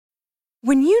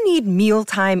When you need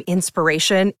mealtime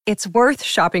inspiration, it's worth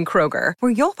shopping Kroger,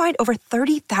 where you'll find over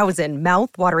 30,000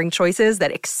 mouth-watering choices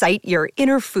that excite your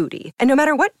inner foodie. And no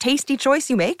matter what tasty choice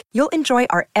you make, you'll enjoy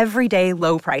our everyday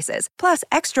low prices, plus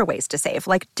extra ways to save,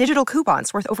 like digital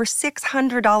coupons worth over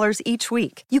 $600 each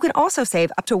week. You can also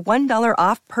save up to $1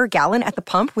 off per gallon at the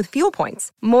pump with fuel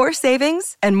points. More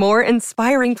savings and more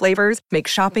inspiring flavors make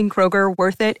shopping Kroger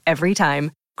worth it every time.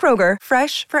 Kroger,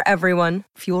 fresh for everyone.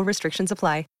 Fuel restrictions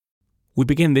apply. We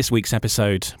begin this week's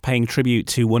episode paying tribute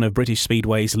to one of British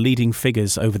Speedway's leading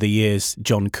figures over the years,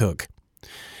 John Cook.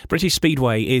 British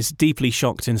Speedway is deeply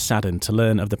shocked and saddened to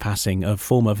learn of the passing of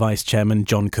former Vice Chairman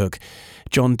John Cook.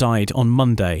 John died on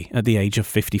Monday at the age of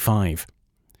 55.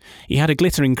 He had a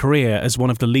glittering career as one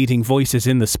of the leading voices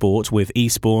in the sport with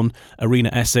Eastbourne, Arena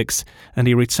Essex, and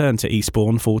he returned to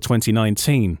Eastbourne for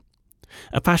 2019.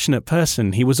 A passionate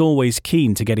person, he was always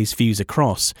keen to get his views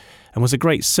across and was a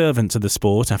great servant to the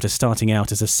sport after starting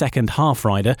out as a second half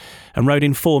rider and rode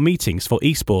in 4 meetings for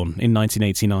Eastbourne in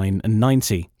 1989 and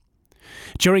 90.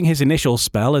 During his initial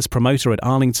spell as promoter at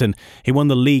Arlington, he won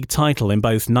the league title in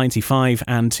both 95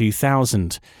 and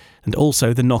 2000 and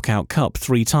also the Knockout Cup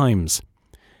 3 times.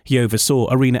 He oversaw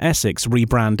Arena Essex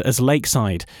rebrand as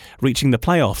Lakeside, reaching the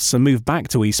playoffs and moved back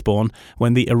to Eastbourne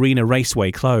when the Arena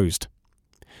Raceway closed.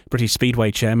 British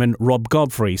Speedway chairman Rob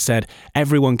Godfrey said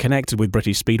everyone connected with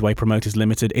British Speedway Promoters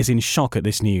Limited is in shock at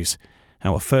this news.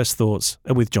 Our first thoughts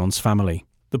are with John's family.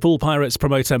 The Bull Pirates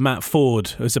promoter Matt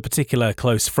Ford was a particular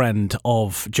close friend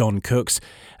of John Cook's,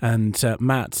 and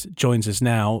Matt joins us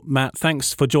now. Matt,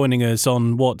 thanks for joining us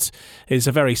on what is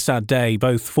a very sad day,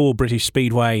 both for British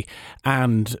Speedway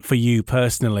and for you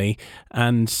personally,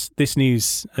 and this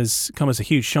news has come as a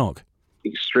huge shock.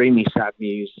 Extremely sad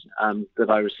news that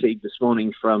I received this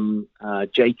morning from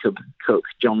Jacob Cook,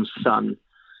 John's son,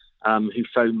 who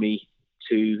phoned me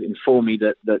to inform me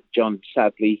that John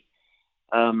sadly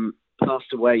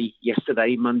passed away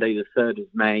yesterday, Monday the 3rd of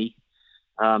May,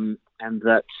 and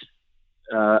that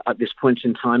at this point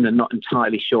in time they're not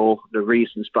entirely sure the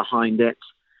reasons behind it.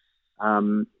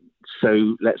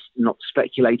 So let's not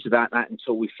speculate about that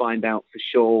until we find out for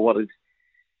sure what had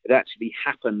actually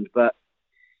happened. But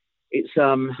it's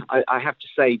I have to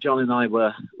say, John and I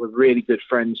were really good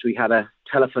friends. We had a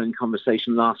telephone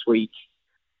conversation last week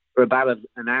for about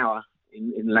an hour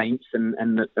in length,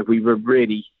 and we were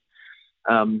really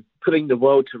putting the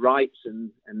world to rights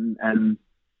and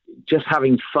just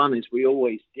having fun as we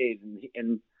always did.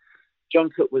 And John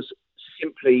Cook was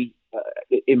simply,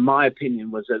 in my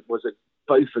opinion, was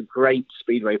both a great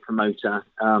speedway promoter,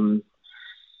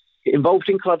 involved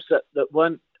in clubs that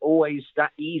weren't always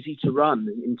that easy to run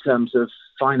in terms of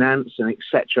finance and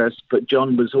etc. But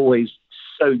John was always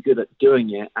so good at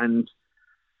doing it, and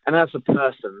as a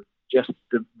person, just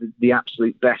the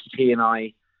absolute best. He and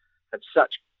I had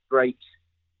such great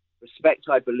respect,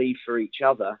 I believe, for each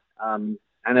other, and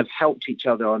have helped each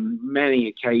other on many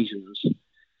occasions.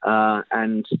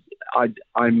 And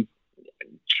I'm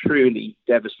truly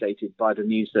devastated by the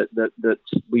news that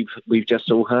we've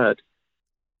just all heard.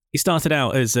 He started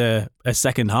out as a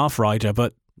second half rider,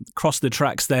 but crossed the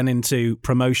tracks then into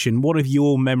promotion. What are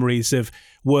your memories of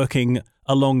working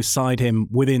alongside him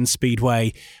within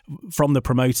Speedway from the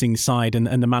promoting side and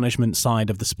the management side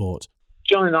of the sport?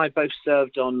 John and I both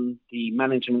served on the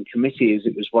management committee, as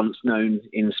it was once known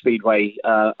in Speedway,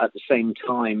 at the same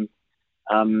time.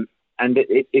 And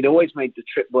it always made the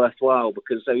trip worthwhile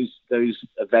because those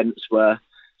events were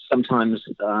sometimes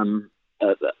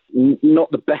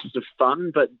not the best of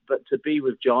fun, but to be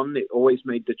with John, it always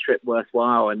made the trip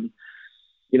worthwhile. And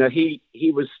you know, he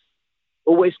was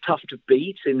always tough to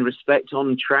beat in respect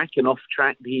on track and off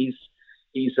track. He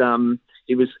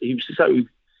was so.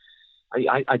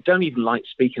 I don't even like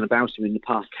speaking about him in the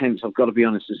past tense. I've got to be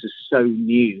honest. This is so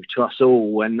new to us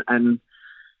all, and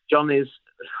John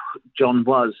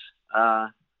was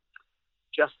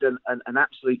just an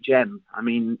absolute gem. I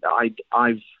mean,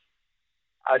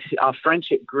 our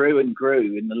friendship grew and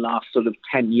grew in the last sort of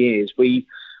 10 years. We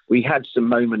had some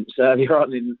moments earlier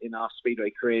on in our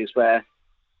Speedway careers where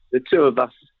the two of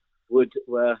us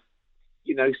were,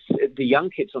 you know, the young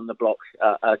kids on the block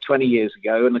 20 years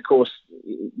ago. And of course,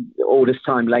 all this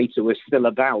time later, we're still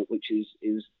about, which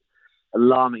is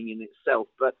alarming in itself,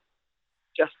 but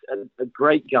just a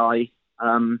great guy.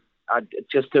 I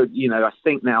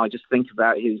think now I just think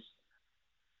about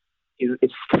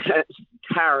it's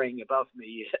towering above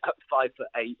me at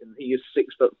 5'8", and he is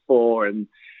 6'4",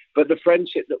 but the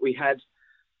friendship that we had,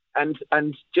 and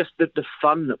just the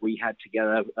fun that we had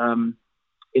together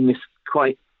in this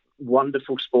quite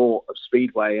wonderful sport of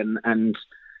Speedway, and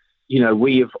you know,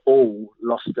 we have all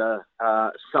lost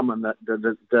someone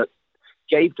that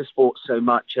gave the sport so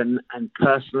much, and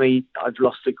personally, I've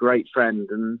lost a great friend,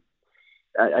 and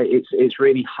it's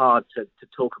really hard to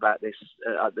talk about this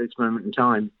at this moment in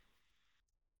time.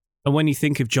 And when you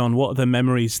think of John, what are the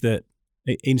memories that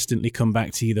instantly come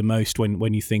back to you the most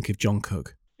when you think of John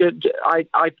Cook?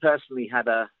 I personally had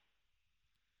a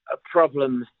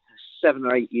problem 7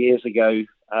 or 8 years ago,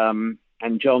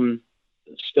 and John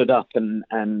stood up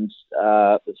and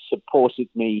supported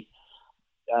me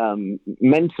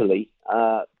mentally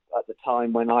at the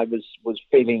time when I was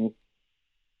feeling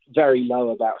very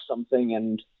low about something,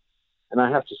 and I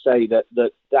have to say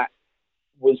that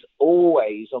was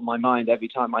always on my mind every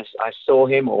time I saw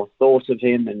him or thought of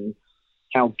him, and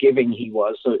how giving he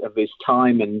was of his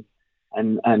time and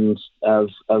of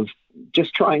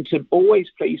just trying to always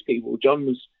please people.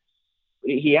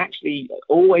 He actually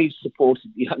always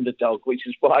supported the underdog, which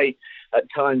is why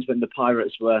at times when the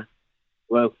Pirates were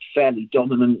fairly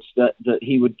dominant, that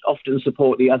he would often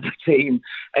support the other team.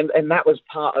 And that was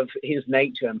part of his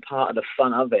nature and part of the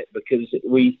fun of it, because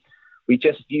we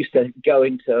just used to go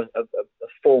into a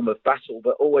form of battle,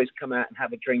 but always come out and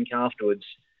have a drink afterwards.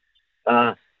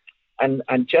 And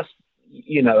just,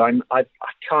 I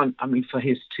can't, for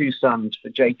his two sons, for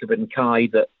Jacob and Kai,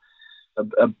 that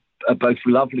are both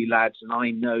lovely lads, and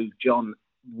I know John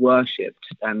worshipped,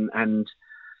 and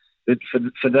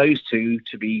for those two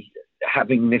to be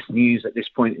having this news at this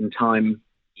point in time,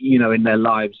 in their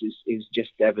lives is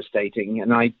just devastating.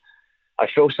 And I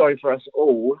feel sorry for us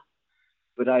all,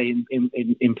 but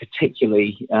in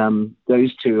particularly,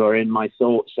 those two are in my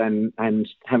thoughts, and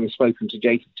having spoken to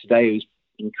Jacob today, who's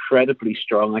incredibly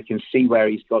strong, I can see where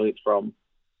he's got it from.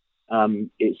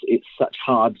 It's such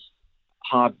hard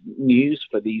news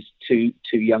for these two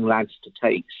young lads to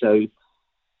take. So,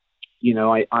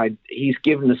 he's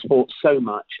given the sport so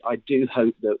much. I do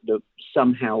hope that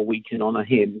somehow we can honour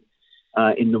him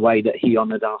in the way that he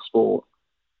honoured our sport.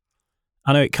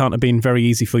 I know it can't have been very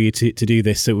easy for you to do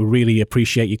this, so we really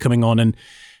appreciate you coming on and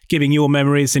giving your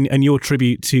memories and your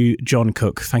tribute to John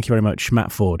Cook. Thank you very much,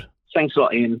 Matt Ford. Thanks a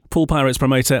lot, Ian. Poole Pirates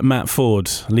promoter Matt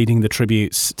Ford leading the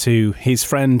tributes to his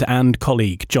friend and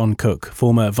colleague John Cook,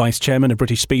 former vice chairman of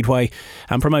British Speedway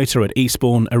and promoter at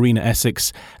Eastbourne, Arena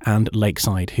Essex and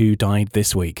Lakeside, who died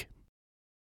this week.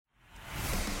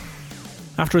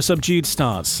 After a subdued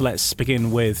start, let's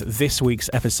begin with this week's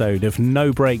episode of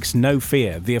No Brakes, No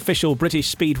Fear, the official British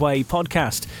Speedway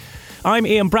podcast. I'm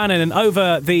Ian Brannan, and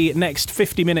over the next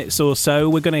 50 minutes or so,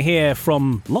 we're going to hear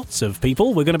from lots of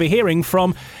people. We're going to be hearing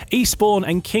from Eastbourne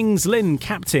and Kings Lynn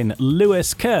captain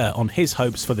Lewis Kerr on his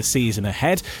hopes for the season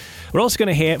ahead. We're also going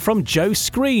to hear from Joe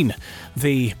Screen.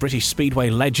 The British Speedway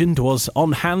legend was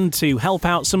on hand to help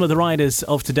out some of the riders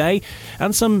of today,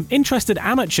 and some interested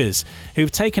amateurs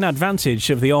who've taken advantage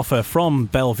of the offer from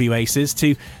Bellevue Aces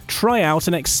to try out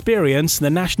and experience the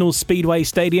National Speedway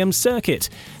Stadium circuit.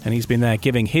 And he's been there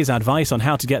giving his advice on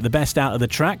how to get the best out of the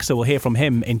track, so we'll hear from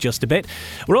him in just a bit.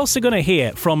 We're also going to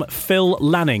hear from Phil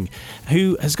Lanning,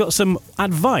 who has got some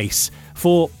advice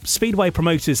for Speedway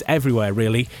promoters everywhere,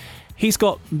 really. He's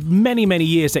got many, many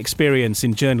years' experience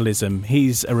in journalism.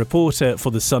 He's a reporter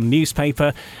for the Sun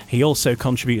newspaper. He also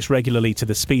contributes regularly to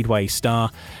the Speedway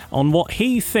Star on what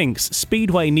he thinks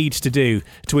Speedway needs to do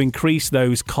to increase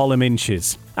those column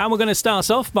inches. And we're going to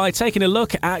start off by taking a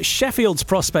look at Sheffield's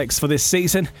prospects for this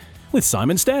season with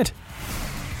Simon Stead.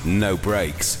 No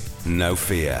Brakes, No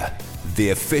Fear,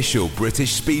 the official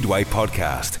British Speedway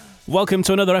podcast. Welcome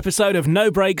to another episode of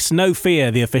No Brakes, No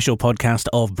Fear, the official podcast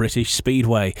of British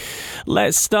Speedway.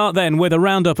 Let's start then with a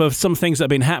roundup of some things that have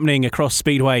been happening across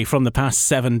Speedway from the past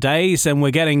 7 days, and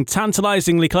we're getting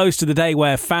tantalisingly close to the day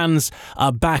where fans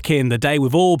are back in, the day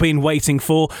we've all been waiting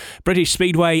for. British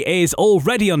Speedway is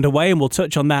already underway, and we'll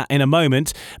touch on that in a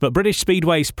moment, but British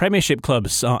Speedway's Premiership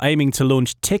clubs are aiming to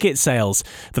launch ticket sales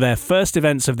for their first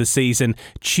events of the season.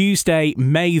 Tuesday,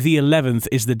 May the 11th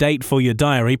is the date for your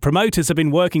diary. Promoters have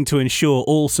been working to ensure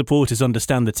all supporters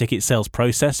understand the ticket sales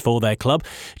process for their club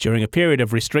during a period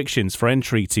of restrictions for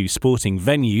entry to sporting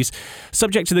venues.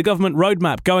 Subject to the government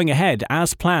roadmap going ahead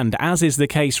as planned, as is the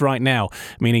case right now,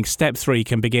 meaning Step 3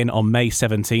 can begin on May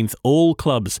 17th. All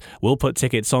clubs will put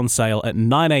tickets on sale at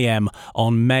 9 a.m.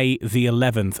 on May the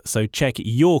 11th, so check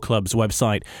your club's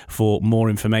website for more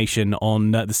information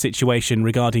on the situation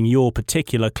regarding your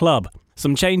particular club.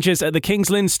 Some changes at the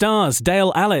Kings Lynn Stars.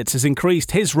 Dale Allett has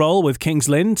increased his role with Kings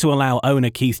Lynn to allow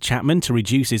owner Keith Chapman to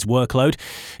reduce his workload.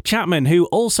 Chapman, who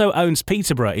also owns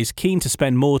Peterborough, is keen to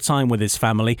spend more time with his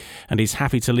family and is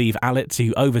happy to leave Allett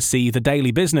to oversee the daily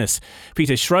business.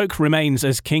 Peter Schroek remains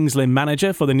as Kings Lynn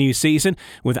manager for the new season,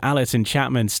 with Allett and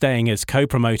Chapman staying as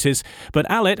co-promoters. But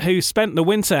Allett, who spent the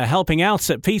winter helping out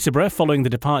at Peterborough following the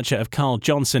departure of Carl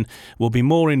Johnson, will be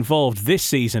more involved this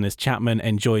season as Chapman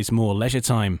enjoys more leisure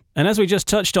time. And as we just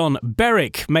touched on,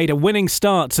 Berwick made a winning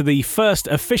start to the first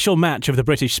official match of the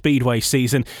British Speedway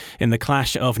season in the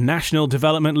clash of National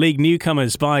Development League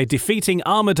newcomers by defeating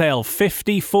Armadale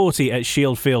 50-40 at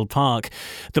Shieldfield Park.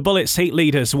 The Bullets heat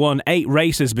leaders won 8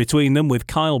 races between them, with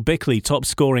Kyle Bickley top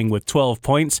scoring with 12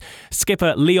 points.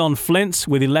 Skipper Leon Flint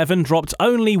with 11 dropped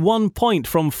only 1 point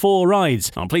from 4 rides.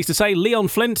 I'm pleased to say Leon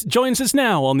Flint joins us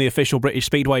now on the official British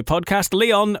Speedway podcast.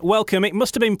 Leon, welcome. It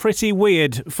must have been pretty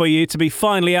weird for you to be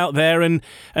finally out there and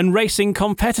racing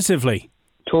competitively.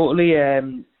 Totally.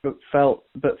 It felt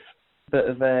a bit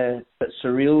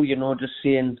surreal, just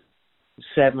seeing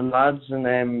 7 lads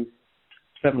in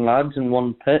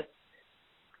one pit.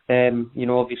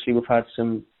 Obviously we've had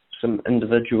some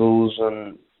individuals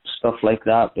and stuff like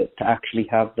that, but to actually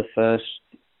have the first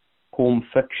home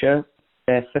fixture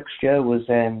was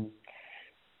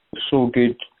so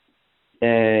good.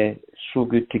 So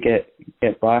good to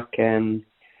get back.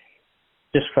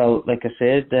 Just felt, like I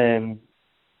said,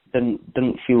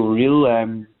 didn't feel real. I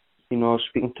was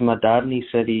speaking to my dad, and he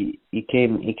said he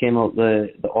came out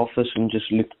the office and just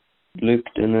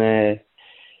looked, and it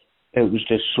was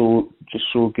just so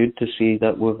good to see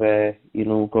that we've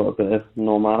got a bit of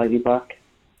normality back.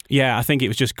 Yeah, I think it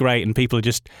was just great, and people are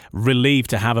just relieved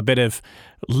to have a bit of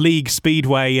league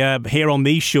speedway here on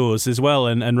these shores as well,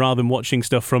 and rather than watching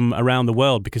stuff from around the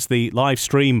world, because the live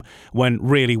stream went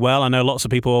really well. I know lots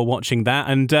of people are watching that,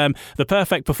 and the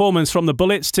perfect performance from the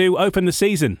Bullets to open the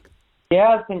season.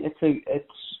 Yeah, I think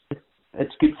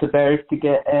it's good for Berwick to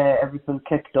get everything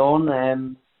kicked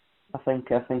on. I think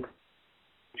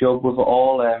job with it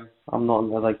all. I'm not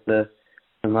into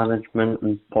the management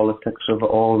and politics of it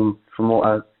all. And from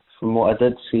what I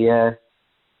did see,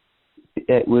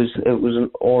 it was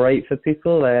all right for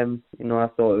people. I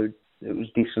thought it was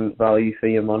decent value for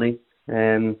your money.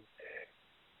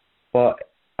 But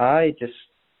I just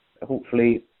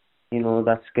hopefully,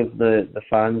 that's give the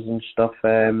fans and stuff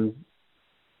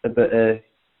a bit of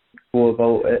go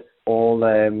about it all,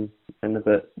 and a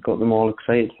bit got them all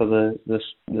excited for the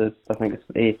I think it's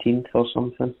the 18th or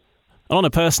something. On a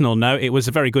personal note, it was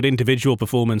a very good individual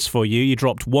performance for you. You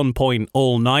dropped 1 point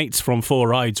all night from 4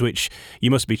 rides, which you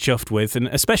must be chuffed with, and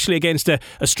especially against a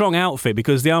strong outfit,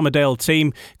 because the Armadale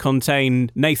team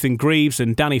contain Nathan Greaves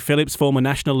and Danny Phillips, former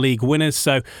National League winners,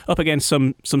 so up against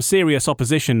some serious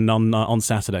opposition on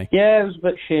Saturday. Yeah, it was a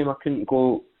bit shame I couldn't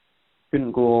go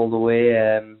all the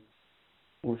way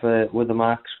with the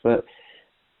max, but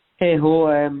hey ho,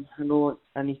 I know what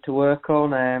I need to work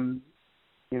on. I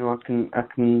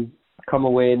can come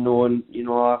away knowing,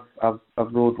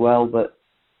 I've rode well, but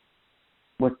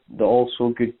what the also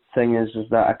good thing is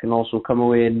that I can also come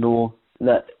away and know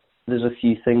that there's a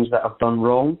few things that I've done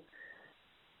wrong.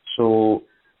 So,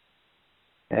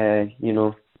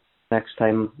 next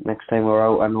time we're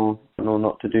out, I know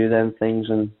not to do them things,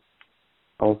 and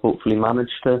I'll hopefully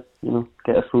manage to,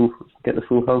 get the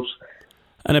full house.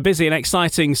 And a busy and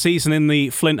exciting season in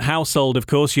the Flint household, of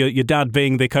course. Your dad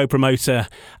being the co-promoter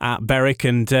at Berwick,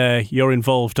 and you're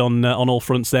involved on all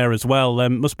fronts there as well.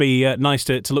 Must be nice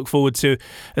to look forward to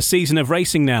a season of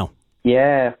racing now.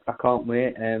 Yeah, I can't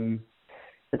wait.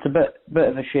 It's a bit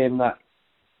of a shame that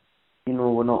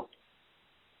we're not.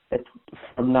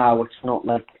 From now, it's not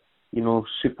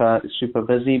super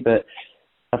busy, but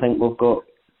I think we've got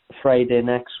Friday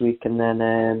next week, and then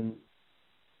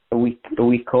a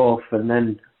week off, and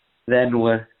then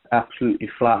we're absolutely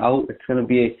flat out. It's going to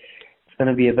be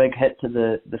a big hit to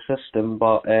the system,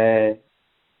 but I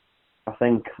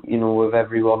think with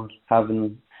everyone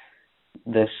having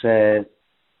this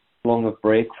longer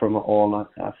break from it all,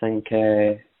 I think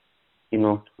I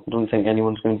don't think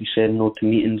anyone's going to be saying no to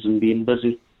meetings and being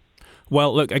busy.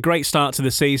 Well, look, a great start to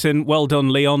the season. Well done,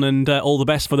 Leon, and all the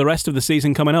best for the rest of the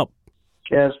season coming up.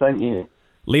 Cheers, thank you.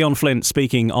 Leon Flint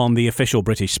speaking on the official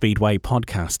British Speedway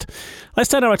podcast. Let's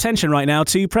turn our attention right now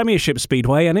to Premiership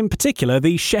Speedway and in particular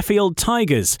the Sheffield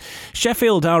Tigers.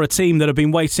 Sheffield are a team that have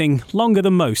been waiting longer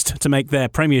than most to make their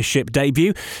Premiership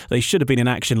debut. They should have been in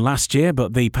action last year,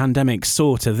 but the pandemic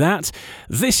saw to that.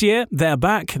 This year they're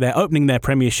back, they're opening their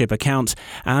Premiership account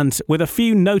and with a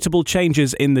few notable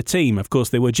changes in the team. Of course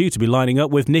they were due to be lining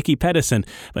up with Nicky Pedersen,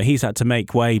 but he's had to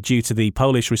make way due to the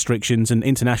Polish restrictions and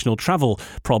international travel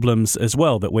problems as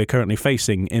well that we're currently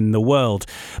facing in the world.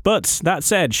 But that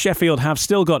said, Sheffield have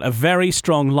still got a very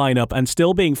strong lineup and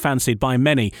still being fancied by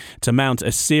many to mount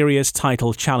a serious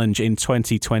title challenge in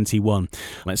 2021.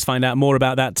 Let's find out more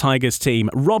about that Tigers team.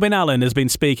 Robin Allen has been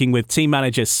speaking with team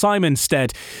manager Simon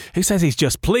Stead, who says he's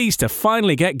just pleased to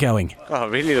finally get going. Oh,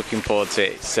 really looking forward to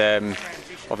it. It's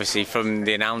obviously from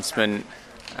the announcement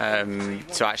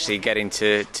to actually getting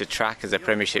to track as a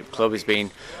Premiership club has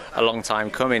been a long time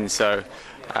coming, so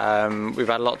we've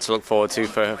had a lot to look forward to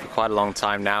for quite a long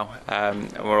time now, and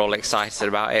we're all excited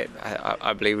about it.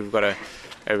 I believe we've got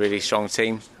a really strong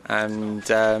team, and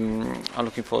I'm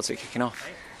looking forward to it kicking off.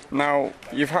 Now,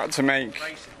 you've had to make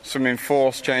some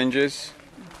enforced changes,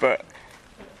 but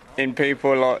in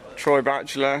people like Troy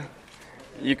Batchelor,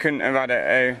 you couldn't have had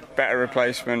a better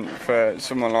replacement for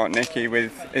someone like Nicky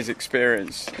with his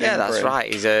experience. Yeah, that's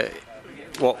right.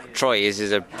 What Troy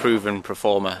is a proven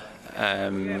performer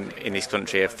in this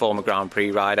country, a former Grand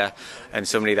Prix rider and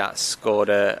somebody that's scored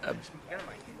a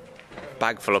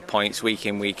bag full of points week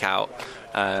in, week out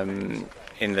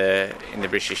in the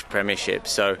British Premiership.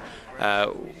 So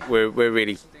we're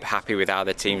really happy with how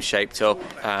the team's shaped up.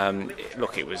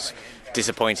 Look, it was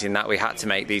disappointing that we had to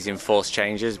make these enforced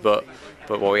changes, but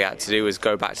what we had to do was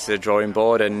go back to the drawing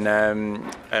board, and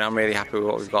I'm really happy with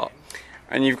what we've got.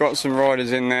 And you've got some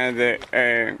riders in there that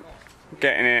are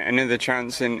getting another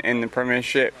chance in the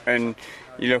Premiership, and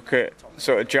you look at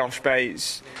sort of Josh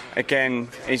Bates. Again,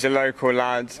 he's a local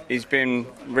lad, he's been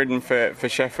ridden for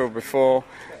Sheffield before,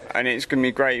 and it's going to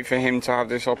be great for him to have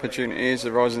this opportunity as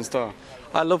a rising star.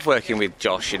 I love working with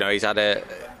Josh. You know, he's had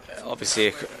obviously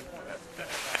a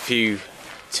few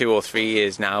 2 or 3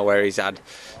 years now where he's had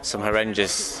some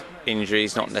horrendous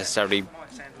injuries, not necessarily,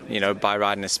 you know, by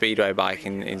riding a speedway bike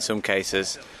in some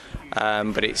cases,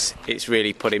 but it's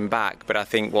really put him back. But I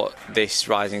think what this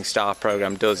Rising Star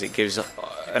programme does, it gives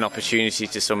an opportunity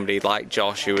to somebody like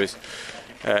Josh, who was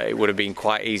it would have been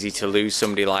quite easy to lose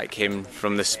somebody like him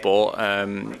from the sport,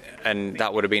 and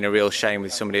that would have been a real shame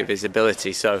with somebody of his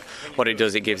ability. So what it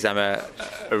does, it gives them a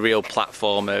real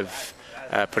platform of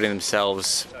putting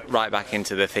themselves right back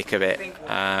into the thick of it,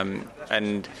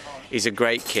 and he's a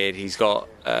great kid. He's got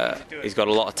a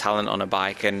lot of talent on a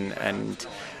bike, and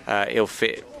he'll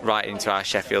fit right into our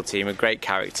Sheffield team. A great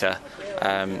character,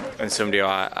 and somebody who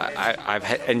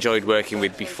I've enjoyed working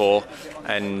with before,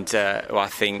 and who I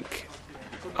think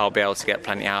I'll be able to get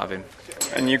plenty out of him.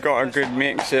 And you've got a good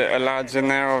mix of lads in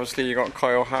there. Obviously you've got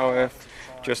Kyle Howarth,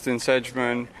 Justin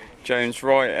Sedgman, James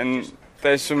Wright, and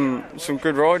there's some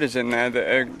good riders in there that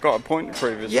have got a point to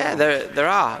prove as well. Yeah, there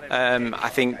are. I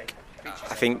think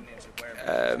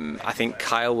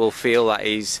Kyle will feel that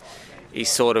he's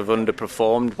sort of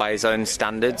underperformed by his own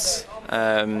standards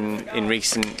in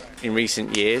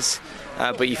recent years.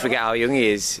 But you forget how young he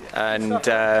is, and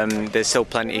there's still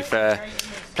plenty for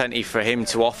him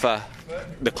to offer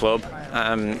the club.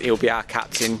 He'll be our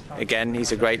captain again.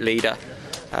 He's a great leader,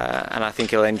 and I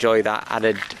think he'll enjoy that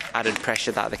added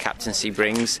pressure that the captaincy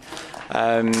brings.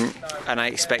 And I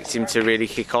expect him to really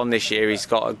kick on this year. He's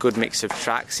got a good mix of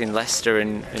tracks in Leicester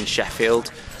and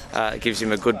Sheffield. It gives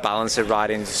him a good balance of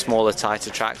riding the smaller, tighter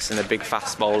tracks and the big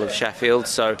fast bowl of Sheffield.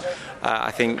 So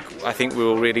I think we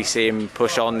will really see him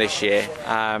push on this year.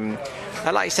 And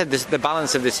like I said, the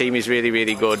balance of the team is really,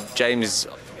 really good. James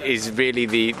is really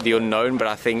the unknown, but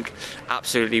I think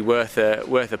absolutely worth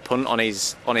a punt on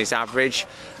his average.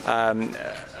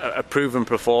 A proven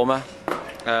performer,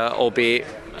 albeit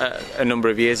a number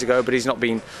of years ago, but he's not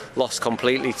been lost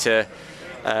completely to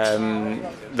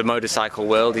the motorcycle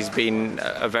world. He's been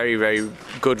a very, very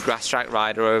good grass track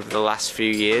rider over the last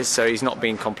few years, so he's not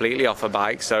been completely off a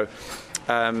bike. So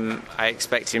I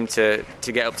expect him to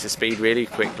get up to speed really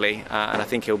quickly, and I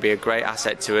think he'll be a great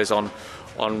asset to us on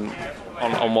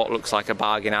what looks like a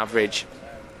bargain average.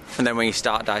 And then when you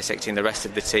start dissecting the rest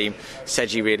of the team,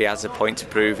 Sedgy really has a point to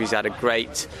prove. He's had a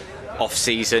great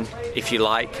off-season, if you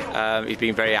like. He's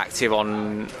been very active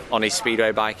on his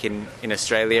speedway bike in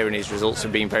Australia, and his results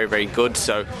have been very, very good,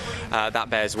 so that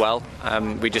bears well.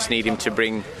 We just need him to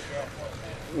bring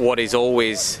what is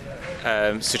always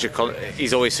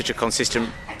he's always such a consistent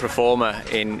performer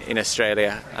in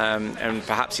Australia, and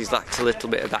perhaps he's lacked a little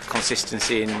bit of that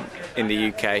consistency in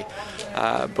the UK.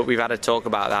 But we've had a talk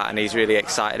about that, and he's really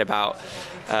excited about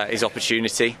his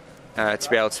opportunity to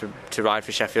be able to ride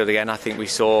for Sheffield again. I think we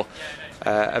saw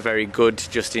a very good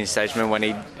Justin Sedgman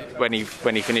when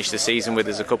he finished the season with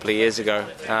us a couple of years ago,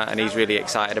 and he's really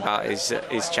excited about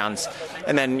his chance.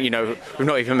 And then, you know, we've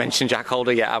not even mentioned Jack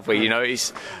Holder yet, have we? You know,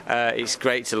 it's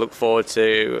great to look forward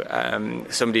to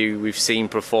somebody who we've seen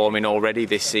performing already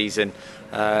this season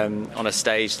on a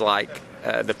stage like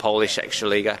the Polish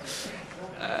Extraliga.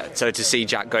 So to see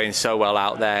Jack going so well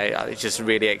out there, it just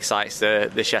really excites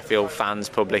the Sheffield fans,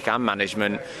 public and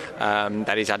management,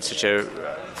 that he's had such a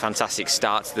fantastic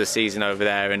start to the season over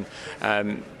there, and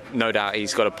no doubt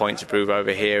he's got a point to prove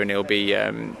over here, and he'll be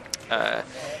a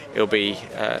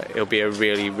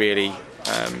really, really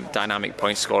dynamic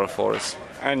point scorer for us.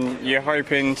 And you're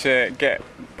hoping to get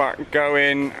back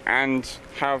going and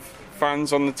have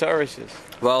fans on the terraces?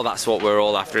 Well, that's what we're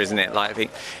all after, isn't it? Like, I think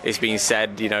it's been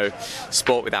said, you know,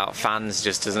 sport without fans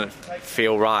just doesn't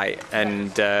feel right,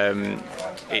 and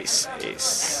it's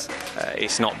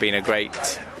not been a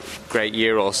great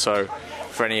year or so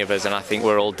for any of us, and I think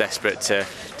we're all desperate to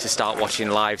start watching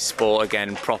live sport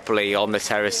again properly on the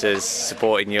terraces,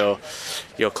 supporting your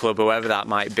club, whoever that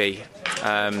might be.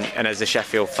 And as a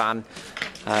Sheffield fan,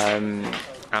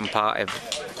 I'm part of,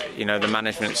 you know, the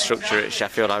management structure at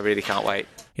Sheffield. I really can't wait.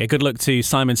 Yeah, good luck to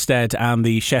Simon Stead and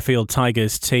the Sheffield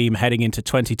Tigers team heading into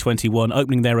 2021,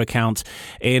 opening their account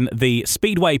in the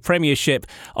Speedway Premiership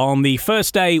on the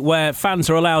first day where fans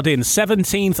are allowed in,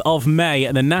 17th of May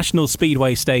at the National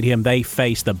Speedway Stadium. They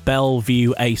face the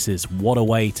Bellevue Aces. What a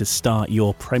way to start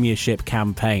your Premiership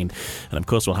campaign. And of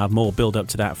course, we'll have more build-up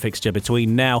to that fixture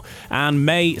between now and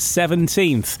May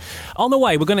 17th. On the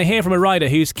way, we're going to hear from a rider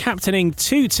who's captaining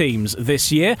two teams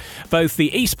this year, both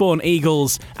the Eastbourne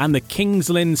Eagles and the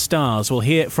Kingsland Stars. We'll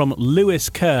hear from Lewis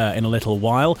Kerr in a little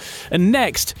while. And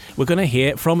next, we're going to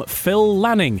hear from Phil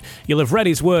Lanning. You'll have read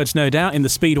his words, no doubt, in the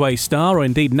Speedway Star or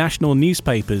indeed national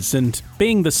newspapers. And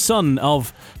being the son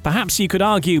of, perhaps you could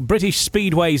argue, British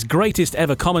Speedway's greatest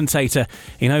ever commentator,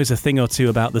 he knows a thing or two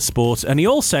about the sport. And he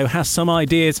also has some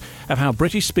ideas of how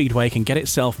British Speedway can get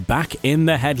itself back in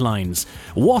the headlines.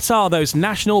 What are those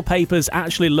national papers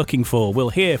actually looking for? We'll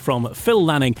hear from Phil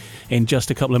Lanning in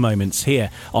just a couple of moments here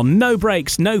on No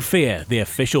Brakes, No Fear, the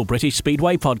official British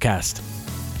Speedway podcast.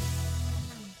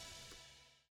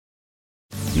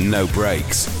 No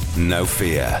Brakes, No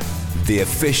Fear, the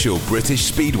official British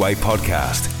Speedway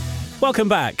podcast. Welcome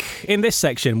back. In this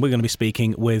section, we're going to be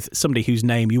speaking with somebody whose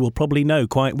name you will probably know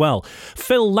quite well.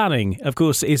 Phil Lanning, of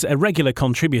course, is a regular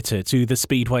contributor to the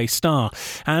Speedway Star,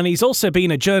 and he's also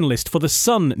been a journalist for the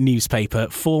Sun newspaper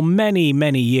for many,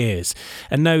 many years,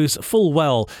 and knows full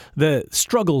well the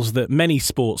struggles that many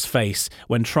sports face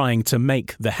when trying to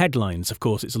make the headlines. Of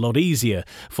course, it's a lot easier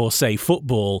for, say,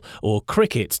 football or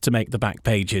cricket to make the back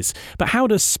pages. But how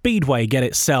does Speedway get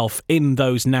itself in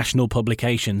those national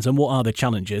publications, and what are the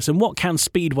challenges, and what can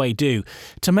Speedway do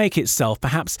to make itself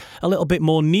perhaps a little bit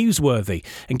more newsworthy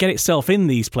and get itself in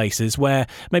these places where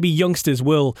maybe youngsters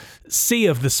will see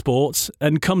of the sport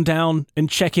and come down and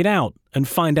check it out and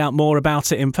find out more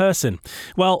about it in person?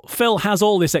 Well, Phil has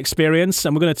all this experience,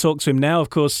 and we're going to talk to him now. Of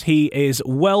course, he is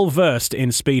well versed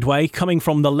in Speedway, coming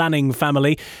from the Lanning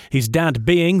family, his dad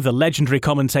being the legendary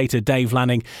commentator Dave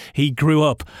Lanning. He grew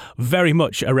up very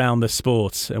much around the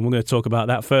sport, and we're going to talk about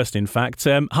that first, in fact.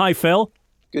 Hi, Phil.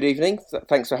 Good evening.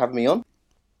 Thanks for having me on.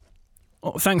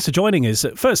 Well, thanks for joining us.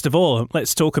 First of all,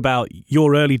 let's talk about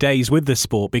your early days with the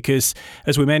sport, because,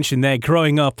 as we mentioned there,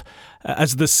 growing up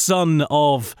as the son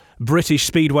of British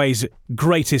Speedway's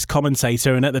greatest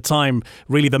commentator, and at the time,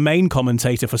 really the main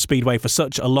commentator for Speedway for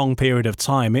such a long period of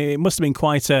time, it must have been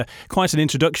quite an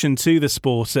introduction to the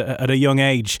sport at a young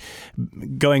age,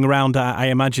 going around, I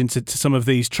imagine, to some of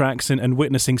these tracks and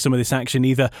witnessing some of this action,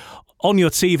 either on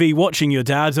your TV watching your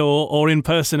dad or in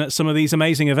person at some of these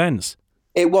amazing events.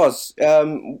 It was.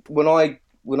 When I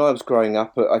was growing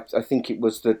up, I think it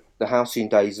was the halcyon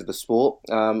days of the sport.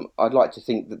 I'd like to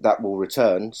think that will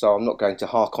return, so I'm not going to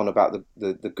hark on about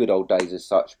the good old days as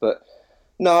such. But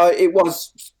no, it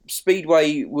was.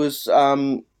 Speedway was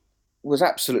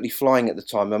absolutely flying at the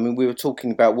time. I mean, we were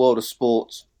talking about World of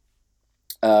Sport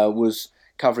was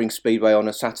covering Speedway on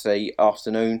a Saturday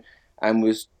afternoon and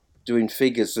was doing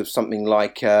figures of something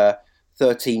like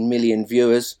 13 million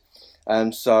viewers.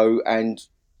 And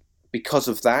because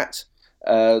of that,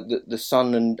 the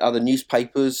Sun and other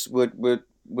newspapers were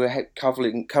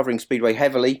covering Speedway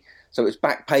heavily. So it was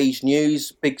back page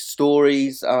news, big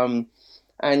stories, so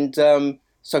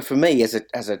for me as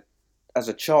a as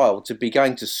a child to be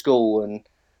going to school and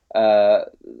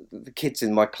the kids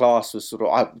in my class was sort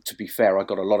of, to be fair, I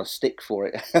got a lot of stick for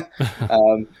it.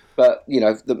 But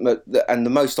the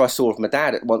most I saw of my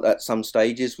dad at some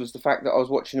stages was the fact that I was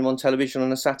watching him on television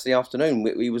on a Saturday afternoon.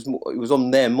 He was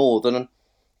on there more than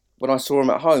when I saw him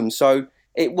at home. So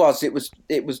it was.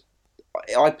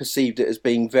 I perceived it as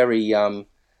being very, not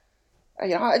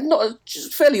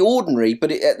just fairly ordinary,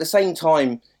 but at the same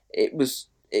time, it was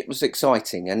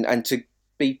exciting, and to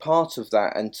be part of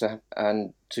that,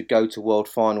 and to go to World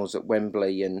Finals at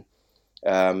Wembley, and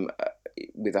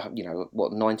with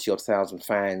 90 odd thousand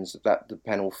fans, that the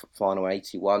penal final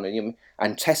 81,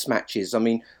 and Test matches. I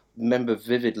mean, remember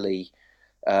vividly,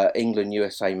 England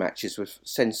USA matches were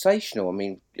sensational. I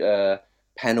mean,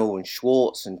 Pennell and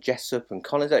Schwartz and Jessup and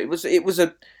Collins. It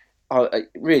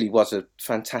really was a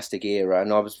fantastic era,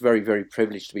 and I was very, very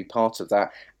privileged to be part of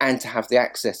that and to have the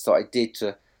access that I did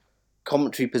to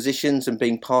commentary positions and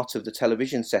being part of the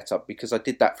television setup, because I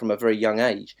did that from a very young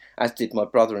age, as did my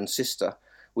brother and sister.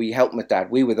 We helped my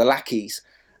dad. We were the lackeys.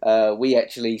 We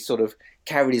actually sort of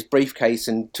carried his briefcase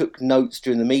and took notes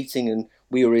during the meeting, and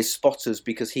we were his spotters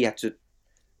because he had to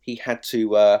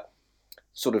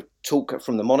sort of talk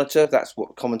from the monitor. That's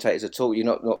what commentators are taught.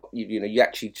 You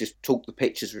actually just talk the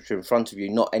pictures which are in front of you,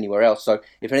 not anywhere else. So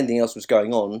if anything else was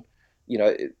going on,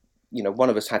 one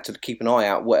of us had to keep an eye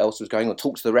out what else was going on,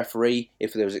 talk to the referee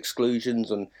if there was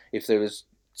exclusions and if there was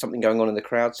something going on in the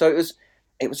crowd. So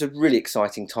it was a really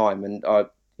exciting time, and I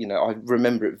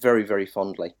remember it very, very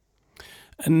fondly.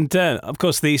 And of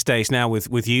course, these days now with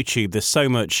YouTube, there's so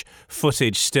much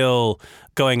footage still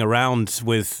going around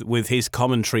with his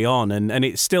commentary on, and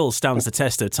it still stands the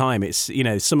test of time. It's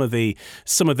some of the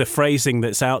phrasing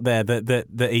that's out there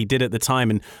that he did at the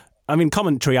time, and I mean,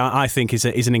 commentary, I think, is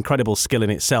an incredible skill in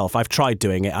itself. I've tried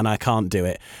doing it and I can't do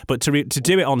it. But to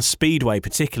do it on Speedway,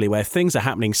 particularly, where things are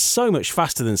happening so much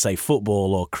faster than, say,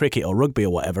 football or cricket or rugby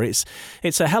or whatever, it's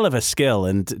a hell of a skill.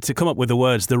 And to come up with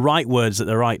the right words at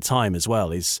the right time as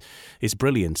well is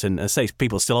brilliant. And as I say,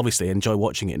 people still obviously enjoy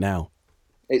watching it now.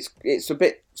 It's a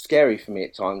bit scary for me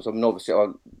at times. I mean, obviously, I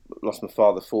lost my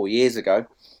father 4 years ago,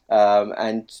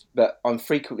 but I'm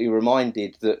frequently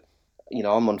reminded that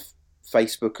I'm on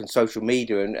Facebook and social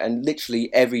media, and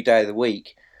literally every day of the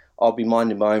week I'll be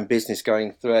minding my own business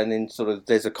going through, and then sort of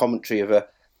there's a commentary of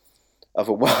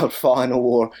a world final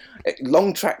or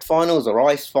long track finals or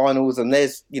ice finals, and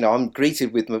there's I'm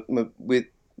greeted with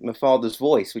my father's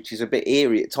voice, which is a bit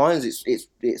eerie at times.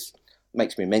 It's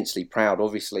makes me immensely proud,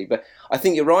 obviously, but I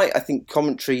think you're right. I think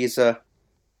commentary is a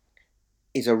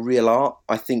real art.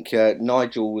 I think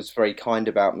Nigel was very kind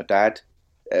about my dad,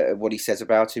 what he says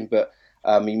about him, but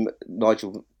I mean,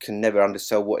 Nigel can never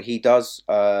undersell what he does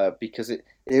because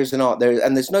there's an art there,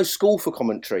 and there's no school for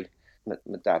commentary. My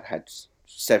dad had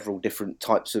several different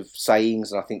types of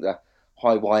sayings, and I think the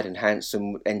high, wide and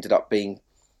handsome ended up being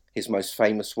his most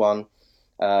famous one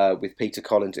with Peter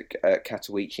Collins at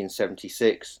Katowice in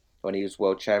 '76 when he was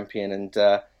world champion. And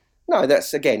no,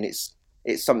 that's, again, it's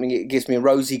something, it gives me a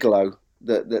rosy glow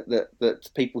that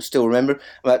people still remember.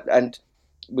 And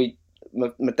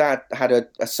my dad had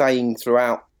a saying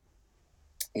throughout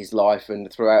his life and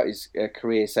throughout his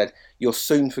career, said, "You're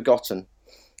soon forgotten."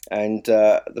 And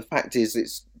the fact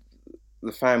is,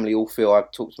 the family all feel,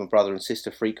 I've talked to my brother and sister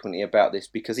frequently about this,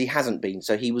 because he hasn't been,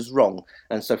 so he was wrong.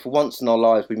 And so for once in our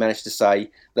lives, we managed to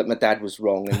say that my dad was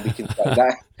wrong, and we can say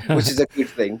that, which is a good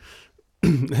thing.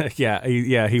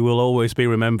 Yeah, he will always be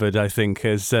remembered, I think,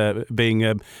 as being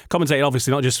a commentator,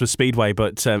 obviously not just for Speedway,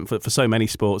 but for so many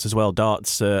sports as well.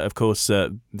 Darts, of course,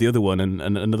 the other one, and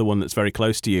another one that's very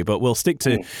close to you. But we'll stick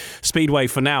to Speedway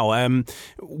for now.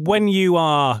 When you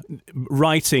are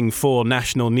writing for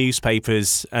national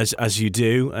newspapers, as you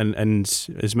do, and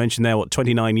as mentioned there,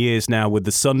 29 years now with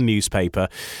the Sun newspaper,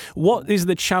 what is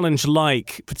the challenge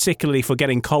like, particularly for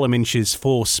getting column inches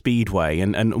for Speedway,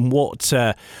 and what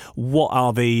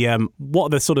are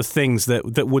the sort of things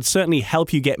that would certainly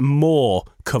help you get more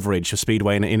coverage of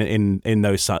Speedway in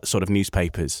those sort of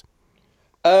newspapers?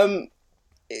 I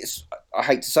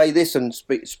hate to say this, and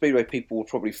Speedway people will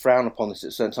probably frown upon this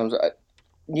at certain times.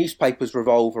 Newspapers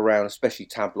revolve around, especially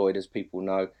tabloid, as people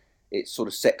know, it's sort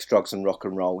of sex, drugs and rock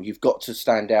and roll. You've got to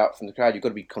stand out from the crowd. You've got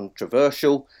to be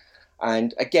controversial.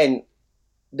 And again,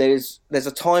 there's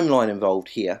a timeline involved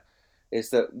here. Is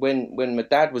that when my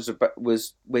dad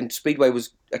when Speedway was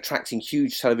attracting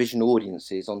huge television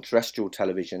audiences on terrestrial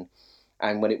television,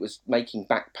 and when it was making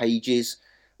back pages,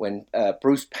 when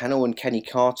Bruce Pennell and Kenny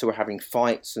Carter were having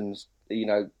fights and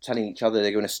telling each other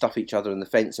they're going to stuff each other in the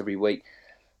fence every week,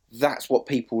 that's what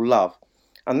people love.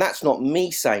 And that's not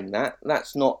me saying that.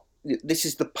 That's not this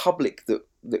is the public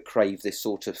that crave this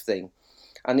sort of thing,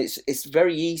 and it's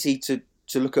very easy to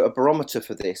look at a barometer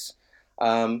for this.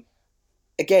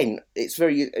 Again,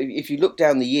 if you look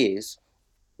down the years,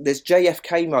 there's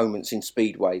JFK moments in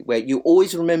Speedway where you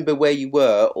always remember where you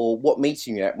were or what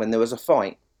meeting you're at when there was a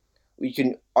fight.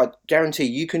 I guarantee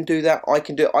you can do that. I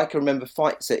can do it. I can remember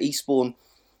fights at Eastbourne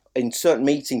in certain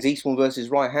meetings, Eastbourne versus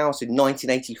Wright House in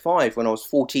 1985 when I was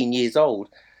 14 years old.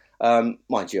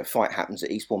 Mind you, a fight happens at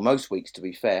Eastbourne most weeks, to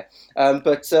be fair.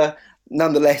 But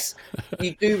nonetheless,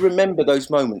 you do remember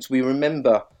those moments. We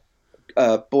remember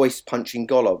Boyce punching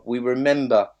Golub. We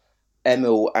remember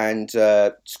Emil and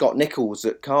Scott Nichols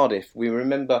at Cardiff. We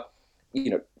remember,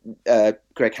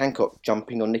 Greg Hancock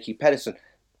jumping on Nicky Pedersen.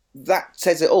 That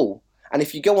says it all. And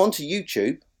if you go onto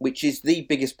YouTube, which is the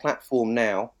biggest platform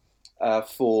now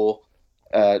for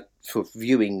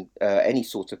viewing any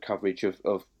sort of coverage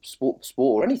of sport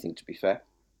or anything, to be fair,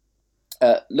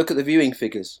 look at the viewing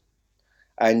figures.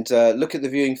 And look at the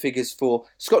viewing figures for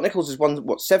Scott Nichols has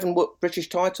won, 7 British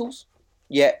titles?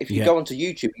 Yeah, if you go onto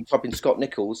YouTube and type in Scott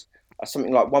Nichols,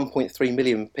 something like 1.3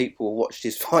 million people watched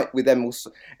his fight with Emil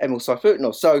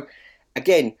Sayfutdinov. So,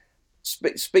 again,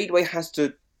 Speedway has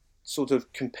to sort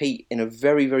of compete in a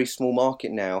very, very small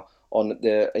market now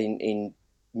in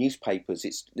newspapers.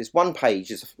 There's one page,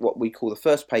 is what we call the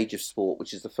first page of sport,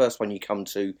 which is the first one you come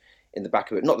to in the back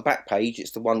of it. Not the back page,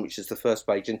 it's the one which is the first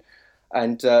page.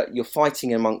 And you're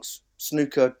fighting amongst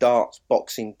snooker, darts,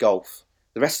 boxing, golf.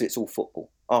 The rest of it's all football.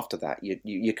 After that,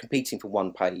 you're competing for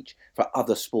one page for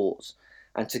other sports.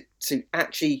 And to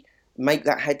actually make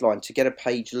that headline, to get a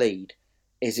page lead,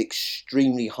 is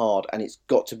extremely hard, and it's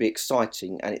got to be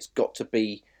exciting, and it's got to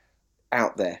be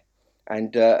out there.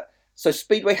 And so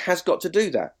Speedway has got to do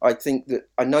that. I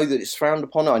know that it's frowned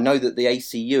upon. I know that the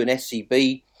ACU and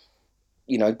SCB,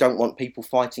 don't want people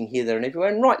fighting here, there and everywhere.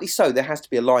 And rightly so, there has to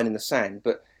be a line in the sand.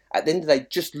 But at the end of the day,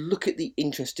 just look at the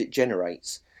interest it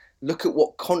generates. Look at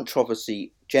what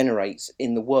controversy generates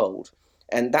in the world.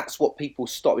 And that's what people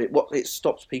stop. It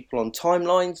stops people on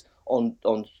timelines, on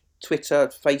Twitter,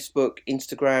 Facebook,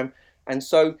 Instagram. And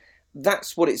so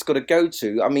that's what it's got to go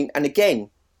to. I mean, and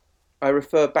again, I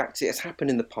refer back to it's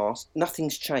happened in the past.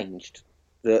 Nothing's changed.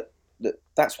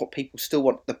 That's what people still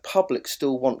want. The public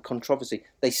still want controversy.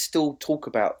 They still talk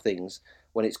about things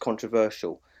when it's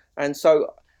controversial. And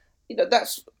so,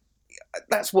 that's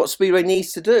what Speedway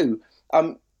needs to do.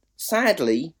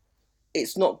 Sadly,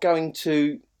 it's not going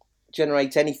to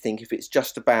generate anything if it's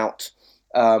just about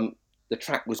the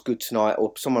track was good tonight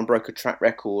or someone broke a track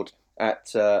record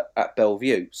at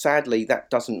Bellevue. Sadly,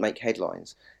 that doesn't make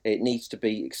headlines. It needs to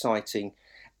be exciting.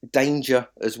 Danger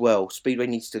as well. Speedway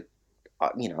needs to,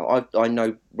 I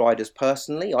know riders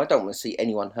personally. I don't want to see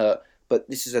anyone hurt, but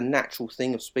this is a natural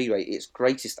thing of Speedway. Its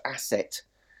greatest asset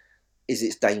is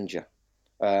its danger.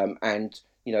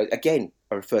 Again,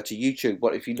 I refer to YouTube.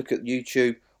 But if you look at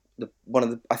YouTube,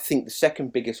 I think the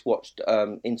second biggest watched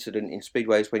incident in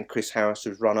Speedway is when Chris Harris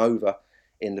was run over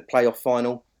in the playoff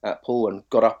final at Poole and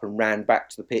got up and ran back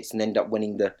to the pits and ended up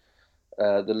winning the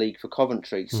league for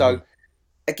Coventry. Mm-hmm. So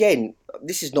again,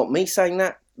 this is not me saying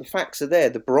that. The facts are there.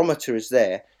 The barometer is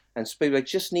there, and Speedway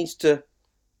just needs to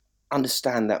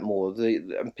understand that more.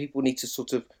 And people need to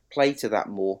sort of play to that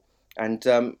more. And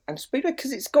Speedway,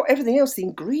 because it's got everything else, the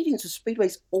ingredients of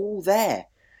Speedway's all there.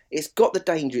 It's got the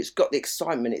danger, it's got the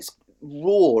excitement, it's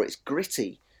raw, it's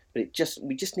gritty, but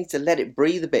we just need to let it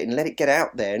breathe a bit and let it get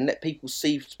out there and let people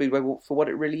see Speedway for what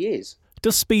it really is.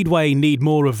 Does Speedway need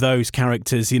more of those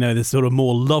characters, the sort of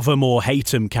more love 'em or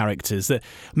hate 'em characters that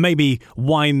maybe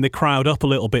wind the crowd up a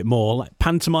little bit more, like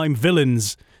pantomime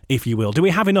villains, if you will? Do we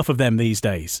have enough of them these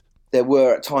days? There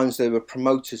were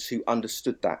promoters who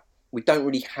understood that. We don't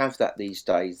really have that these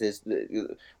days.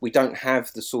 We don't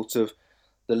have the sort of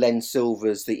the Len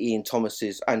Silvers, the Ian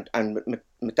Thomases, and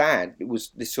my dad. It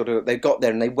was this sort of, they got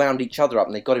there and they wound each other up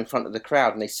and they got in front of the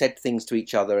crowd and they said things to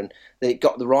each other and they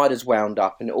got the riders wound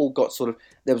up and it all got sort of,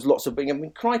 there was lots of,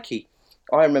 crikey.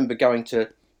 I remember going to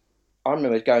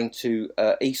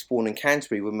Eastbourne and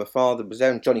Canterbury when my father was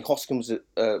there and Johnny Hoskin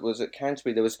was at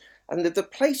Canterbury. And the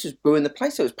place was booing. The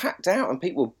place was packed out and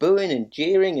people were booing and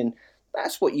jeering, and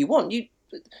that's what you want.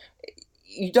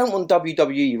 You don't want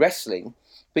WWE wrestling,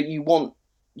 but you want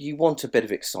a bit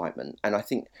of excitement. And I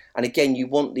think, and again, you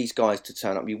want these guys to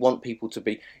turn up. You want people to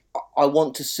be. I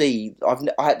want to see.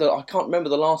 I can't remember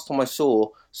the last time I saw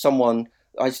someone.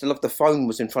 I used to love the phone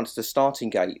was in front of the starting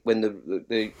gate when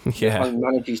the home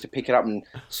manager used to pick it up and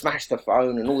smash the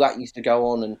phone and all that used to go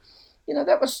on, and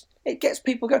it gets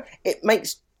people going. It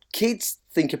makes kids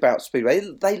think about Speedway.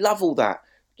 They love all that.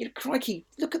 Crikey,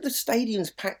 look at the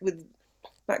stadiums packed with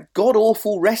that god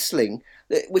awful wrestling.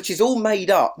 which is all made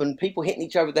up, and people hitting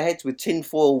each over the heads with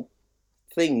tinfoil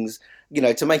things,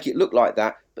 to make it look like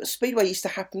that. But Speedway used to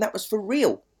happen. That was for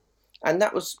real. And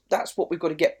that's what we've got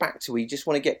to get back to. We just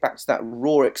want to get back to that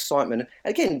raw excitement. And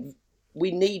again,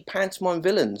 we need pantomime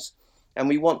villains.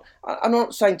 And I'm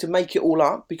not saying to make it all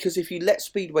up, because if you let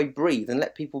Speedway breathe and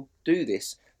let people do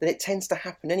this, then it tends to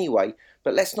happen anyway.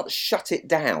 But let's not shut it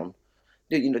down.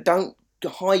 Don't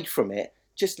hide from it.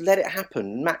 Just let it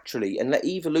happen naturally and let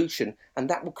evolution, and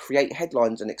that will create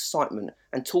headlines and excitement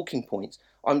and talking points.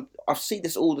 I see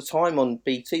this all the time on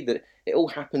BT, that it all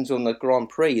happens on the Grand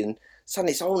Prix, and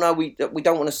suddenly it's, oh no, we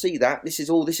don't want to see that. This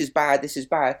is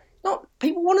bad. No,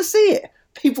 people want to see it.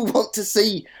 People want to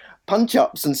see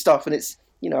punch-ups and stuff, and it's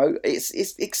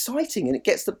exciting, and it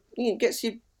gets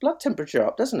your blood temperature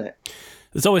up, doesn't it?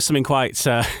 There's always something quite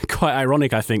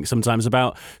ironic, I think, sometimes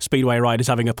about Speedway riders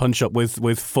having a punch-up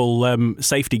with full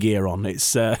safety gear on.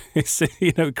 It's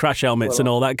crash helmets and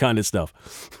all that kind of stuff.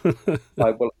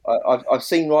 I've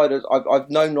seen riders. I've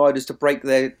known riders to break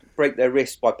their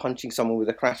wrist by punching someone with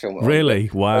a crash helmet. Really?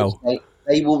 Wow.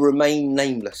 They will remain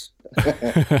nameless.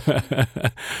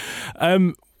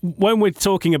 When we're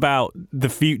talking about the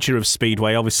future of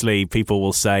Speedway, obviously people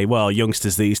will say, well,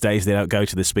 youngsters these days, they don't go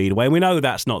to the Speedway. And we know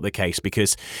that's not the case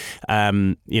because,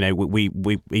 we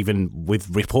even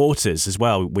with reporters as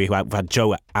well, we've had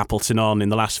Joe Appleton on in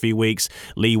the last few weeks,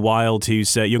 Lee Wild,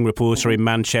 who's a young reporter in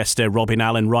Manchester, Robin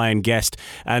Allen, Ryan Guest,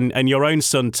 and your own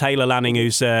son, Taylor Lanning,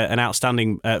 who's an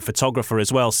outstanding photographer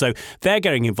as well. So they're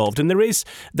getting involved. And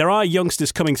there are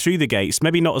youngsters coming through the gates,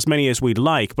 maybe not as many as we'd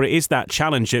like, but it is that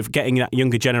challenge of getting that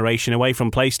younger generation away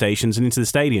from PlayStations and into the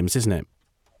stadiums, isn't it?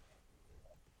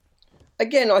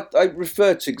 Again, I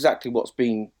refer to exactly what's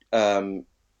been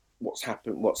what's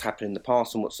happened in the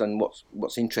past, and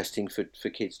what's interesting for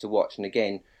kids to watch. And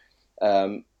again,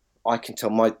 I can tell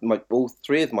my all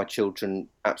three of my children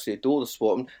absolutely adore the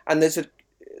sport, and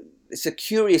it's a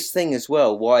curious thing as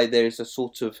well, why there's a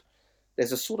sort of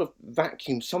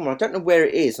vacuum somewhere. I don't know where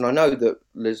it is, and I know that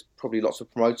there's probably lots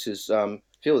of promoters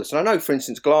feel this, and I know, for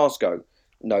instance, Glasgow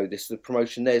know this. The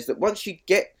promotion there is that once you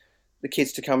get the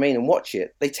kids to come in and watch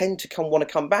it, they tend to want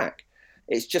to come back.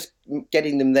 It's just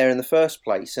getting them there in the first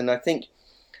place, and I think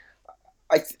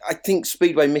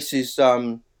Speedway misses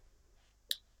that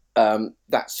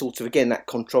sort of, again, that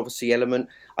controversy element.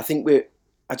 I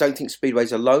don't think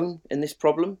Speedway's alone in this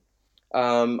problem.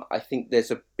 I think there's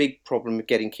a big problem with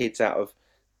getting kids out of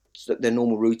their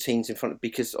normal routines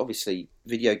because obviously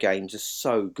video games are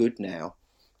so good now.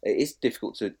 It is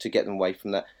difficult to get them away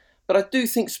from that. But I do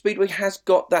think Speedway has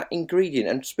got that ingredient,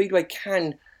 and Speedway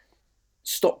can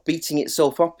stop beating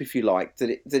itself up, if you like,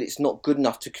 that it's not good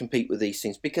enough to compete with these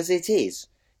things, because it is.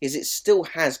 It still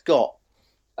has got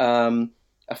a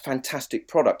fantastic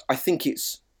product. I think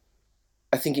it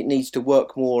needs to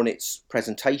work more on its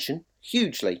presentation,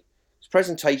 hugely. Its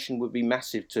presentation would be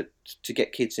massive to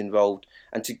get kids involved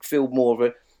and to feel more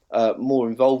of more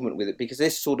involvement with it, because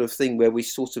this sort of thing where we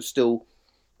sort of still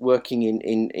working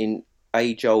in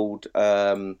age-old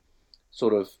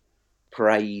sort of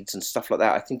parades and stuff like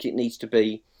that, I think it needs to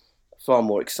be far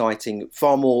more exciting,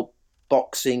 far more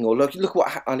boxing. Or look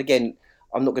what, and again,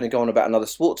 I'm not going to go on about another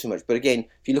sport too much, but again,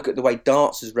 if you look at the way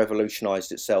darts has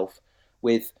revolutionised itself,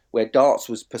 with where darts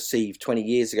was perceived 20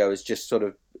 years ago as just sort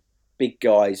of big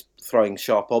guys throwing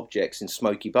sharp objects in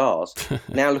smoky bars.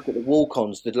 Now look at the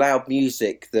walk-ons, the loud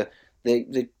music, the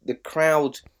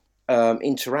crowd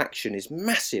interaction is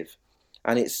massive,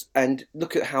 and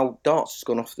look at how darts has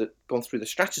gone through the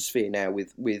stratosphere now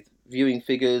with viewing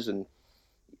figures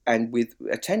and with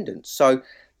attendance. So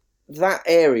that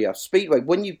area, Speedway,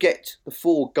 when you get the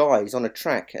four guys on a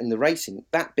track and the racing,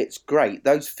 that bit's great.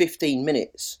 Those 15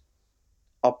 minutes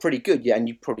are pretty good, yeah, and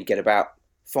you probably get about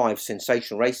 5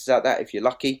 sensational races out of that if you're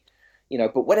lucky,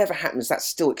 But whatever happens, that's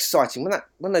still exciting.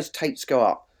 When those tapes go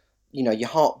up, your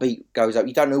heartbeat goes up.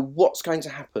 You don't know what's going to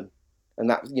happen, and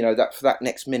that for that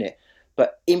next minute.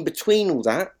 But in between all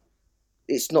that,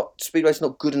 Speedway's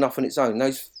not good enough on its own.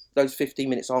 Those 15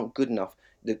 minutes aren't good enough.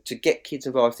 To get kids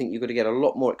involved, I think you've got to get a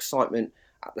lot more excitement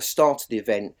at the start of the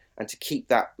event, and to keep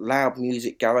that loud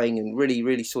music going and really,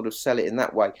 really sort of sell it in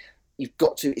that way. It's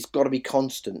got to be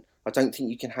constant. I don't think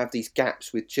you can have these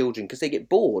gaps with children because they get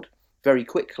bored very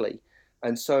quickly.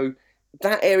 And so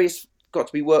that area's got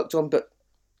to be worked on, but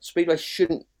Speedway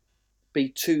shouldn't be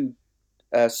too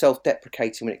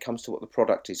self-deprecating when it comes to what the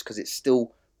product is, because it's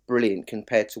still brilliant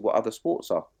compared to what other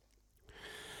sports are.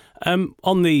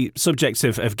 On the subject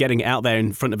of getting out there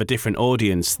in front of a different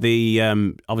audience, the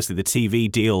obviously the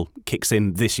TV deal kicks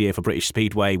in this year for British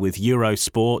Speedway with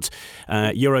Eurosport.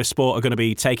 Eurosport are going to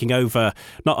be taking over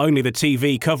not only the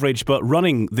TV coverage but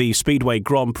running the Speedway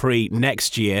Grand Prix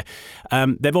next year.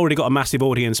 They've already got a massive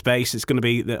audience base. It's going to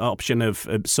be the option of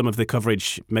some of the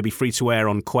coverage maybe free to air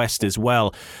on Quest as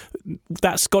well.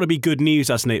 That's got to be good news,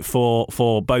 hasn't it,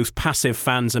 for both passive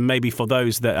fans and maybe for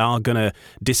those that are going to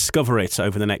discover it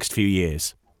over the next few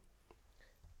years.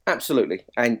 Absolutely,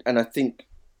 and I think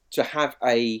to have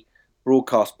a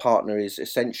broadcast partner is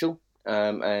essential,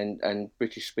 and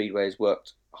British Speedway has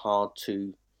worked hard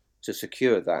to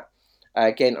secure that.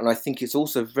 Again, and I think it's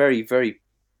also very, very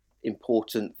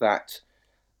important that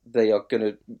they are going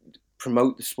to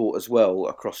promote the sport as well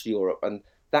across Europe, and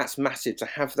that's massive to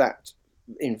have that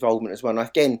involvement as well. And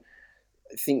again,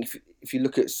 I think if you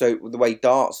look at the way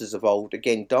darts has evolved,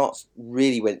 again, darts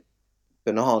really went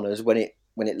bananas when it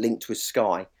linked with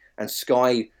Sky, and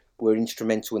Sky were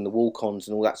instrumental in the walk-ons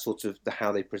and all that sort of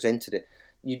how they presented it.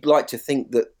 You'd like to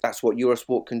think that that's what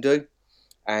Eurosport can do,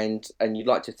 and you'd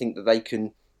like to think that they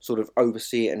can sort of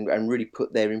oversee it and really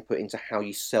put their input into how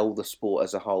you sell the sport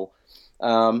as a whole.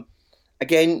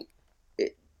 Again,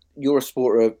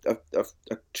 Eurosport are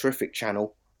a terrific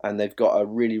channel, and they've got a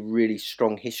really, really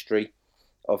strong history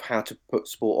of how to put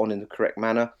sport on in the correct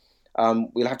manner.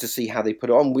 We'll have to see how they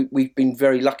put it on. We've been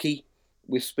very lucky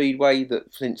with Speedway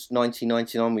that since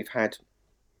 1999 we've had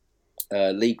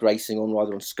league racing on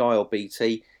either on Sky or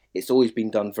BT. It's always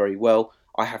been done very well.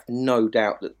 I have no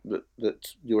doubt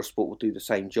that Eurosport will do the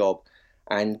same job,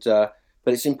 but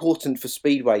it's important for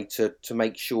Speedway to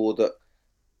make sure that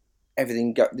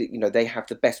everything they have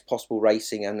the best possible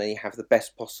racing and they have the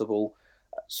best possible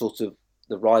sort of.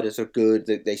 The riders are good.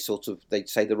 They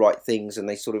say the right things, and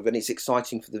and it's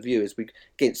exciting for the viewers.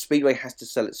 Speedway has to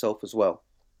sell itself as well.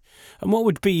 And what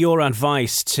would be your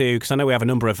advice to? Because I know we have a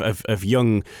number of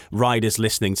young riders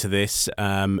listening to this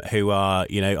who are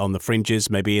on the fringes,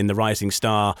 maybe in the Rising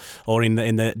Star or in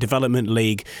the Development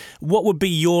League. What would be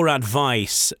your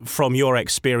advice from your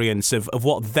experience of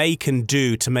what they can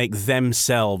do to make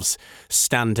themselves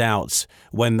stand out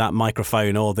when that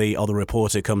microphone or the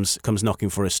reporter comes knocking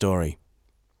for a story?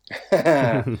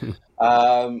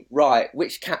 Right,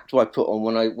 which cap do I put on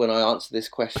when I answer this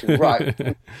question?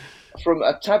 Right, from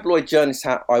a tabloid journalist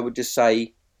hat, I would just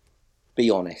say, be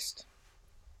honest,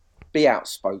 be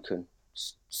outspoken,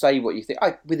 say what you think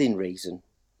within reason.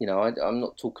 I'm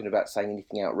not talking about saying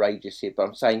anything outrageous here, but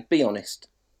I'm saying be honest.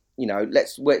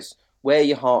 Let's wear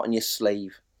your heart on your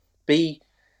sleeve. Be,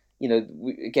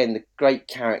 again, the great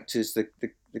characters, the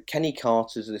Kenny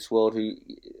Carters of this world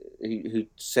who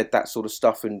said that sort of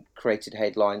stuff and created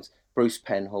headlines, Bruce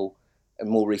Penhall, and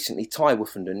more recently Ty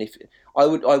Woofenden. If I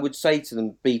would say to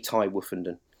them, be Ty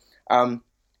Woofenden.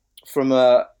 From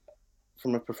a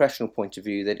professional point of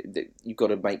view, that you've got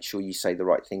to make sure you say the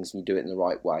right things and you do it in the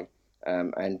right way,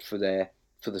 and for the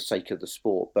sake of the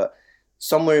sport. But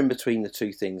somewhere in between the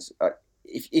two things,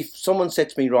 if someone said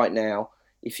to me right now,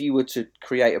 if you were to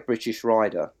create a British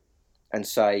rider and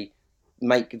say,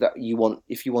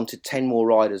 if you wanted 10 more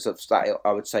riders of that,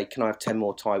 I would say, can I have 10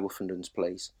 more Ty Woofendens,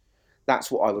 please?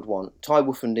 That's what I would want. Ty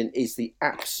Woofenden is the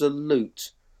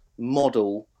absolute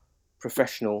model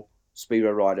professional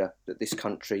speedway rider that this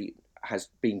country has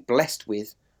been blessed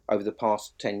with over the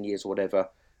past 10 years or whatever,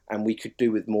 and we could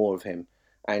do with more of him.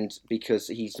 And because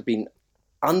he's been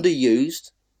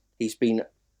underused,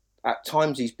 at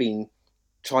times he's been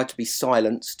tried to be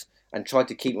silenced and tried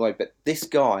to keep away, but this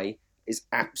guy is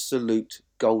absolute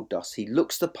gold dust. He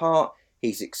looks the part,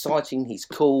 he's exciting, he's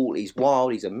cool, he's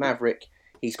wild, he's a maverick,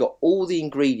 he's got all the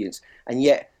ingredients, and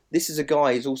yet this is a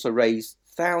guy who's also raised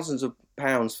thousands of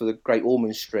pounds for the Great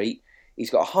Ormond Street. He's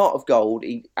got a heart of gold,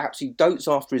 he absolutely dotes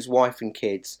after his wife and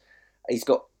kids. He's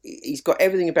got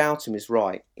everything about him is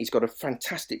right. He's got a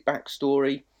fantastic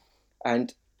backstory,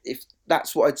 and if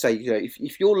that's what I'd say,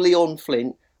 if you're Leon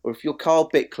Flint or if you're Carl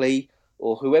Bickley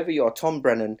or whoever you are, Tom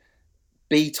Brennan,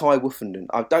 be Ty Woofenden.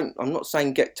 I'm not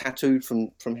saying get tattooed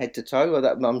from head to toe.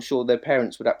 I'm sure their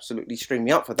parents would absolutely string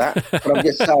me up for that. But I'm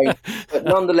just saying. But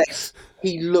nonetheless,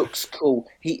 he looks cool.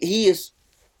 He is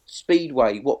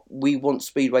Speedway, what we want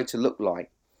Speedway to look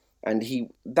like, and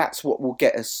that's what will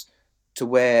get us to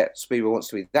where Speedway wants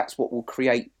to be. That's what will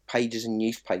create pages in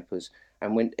newspapers.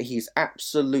 And when he's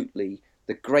absolutely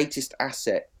the greatest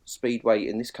asset Speedway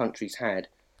in this country's had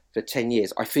for 10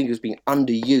 years. I think it's been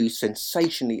underused,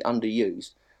 sensationally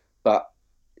underused. But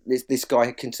this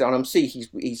guy can tell, and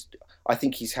I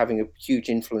think he's having a huge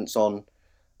influence on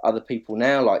other people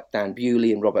now, like Dan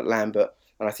Bewley and Robert Lambert,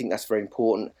 and I think that's very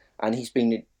important. And he's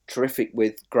been terrific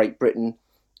with Great Britain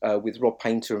with Rob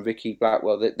Painter and Vicky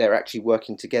Blackwell, that they're actually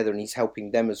working together and he's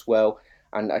helping them as well.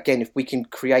 And again, if we can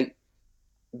create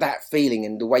that feeling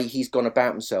and the way he's gone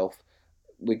about himself,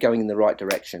 we're going in the right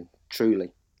direction,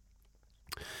 truly.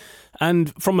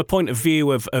 And from a point of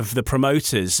view of the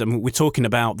promoters, I mean, we're talking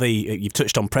about you've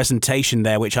touched on presentation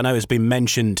there, which I know has been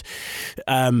mentioned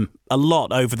a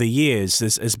lot over the years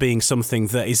as being something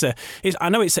that I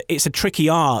know it's a tricky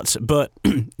art, but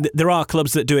there are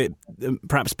clubs that do it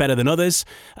perhaps better than others,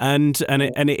 and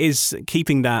it is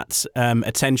keeping that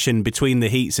attention between the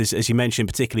heats, as you mentioned,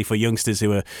 particularly for youngsters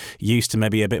who are used to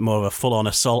maybe a bit more of a full-on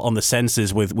assault on the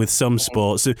senses with some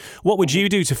sports. So what would you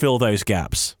do to fill those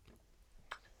gaps?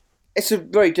 It's a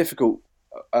very difficult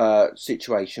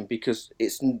situation because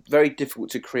it's very difficult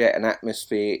to create an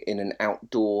atmosphere in an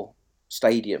outdoor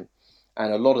stadium,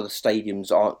 and a lot of the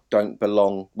stadiums don't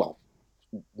belong. Well,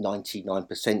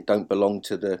 99% don't belong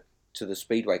to the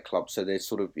Speedway club, so there's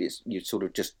you're sort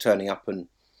of just turning up and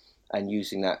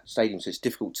using that stadium. So it's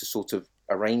difficult to sort of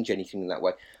arrange anything in that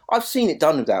way. I've seen it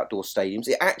done with outdoor stadiums.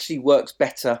 It actually works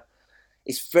better.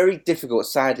 It's very difficult,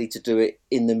 sadly, to do it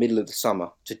in the middle of the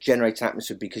summer, to generate an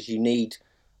atmosphere, because you need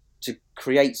to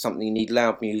create something. You need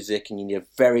loud music and you need a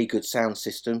very good sound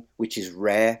system, which is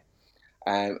rare.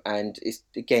 And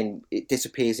it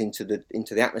disappears into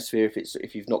the atmosphere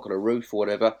if you've not got a roof or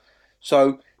whatever.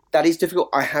 So that is difficult.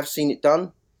 I have seen it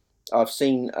done. I've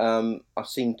seen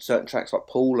certain tracks like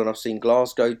Poole, and I've seen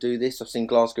Glasgow do this. I've seen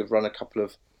Glasgow run a couple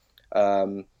of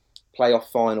playoff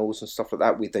finals and stuff like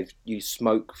that. They've used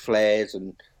smoke flares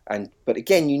but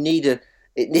again,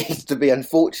 it needs to be,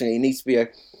 unfortunately, it needs to be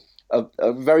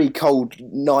a very cold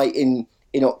night in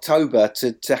October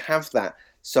to have that.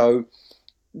 So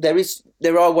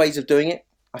there are ways of doing it.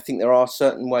 I think there are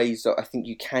certain ways that I think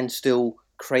you can still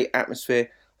create atmosphere.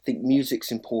 I think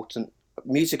music's important.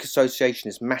 Music association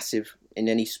is massive in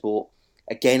any sport.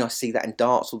 Again, I see that in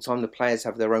darts all the time. The players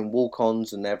have their own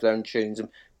walk-ons and they have their own tunes, and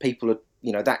people are,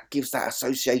 that gives that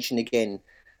association again.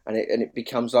 And it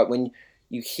becomes like when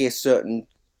you hear certain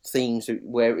themes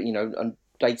where, on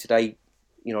day to day,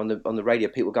 on the radio,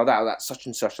 people go, that's such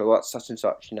and such, or that's such and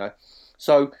such,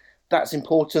 So that's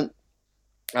important.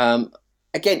 Again,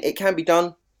 it can be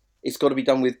done. It's got to be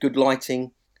done with good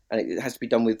lighting, and it has to be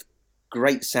done with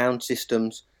great sound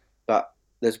systems. But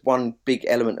there's one big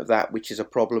element of that which is a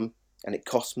problem, and it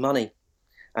costs money.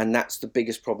 And that's the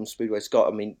biggest problem Speedway's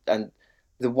got. I mean, and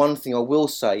the one thing I will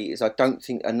say is I don't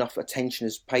think enough attention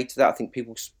is paid to that. I think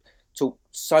people talk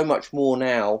so much more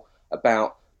now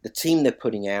about the team they're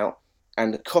putting out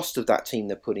and the cost of that team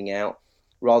they're putting out,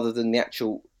 rather than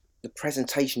the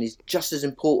presentation is just as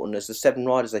important as the 7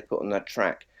 riders they put on that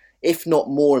track, if not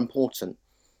more important.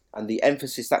 And the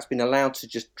emphasis that's been allowed to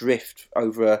just drift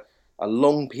over a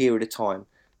long period of time.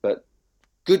 But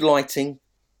good lighting,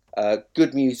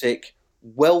 good music,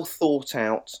 well thought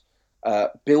out,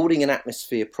 building an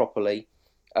atmosphere properly,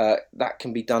 that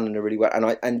can be done in a really well.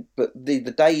 But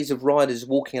the days of riders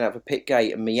walking out of a pit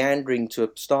gate and meandering to a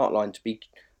start line to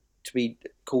be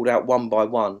called out one by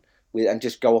one and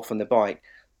just go off on the bike,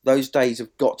 those days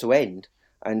have got to end.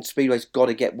 And Speedway's got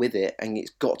to get with it, and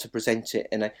it's got to present it.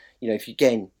 And if you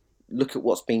again look at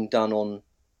what's being done on,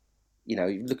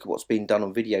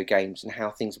 video games and how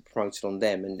things are promoted on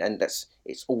them, and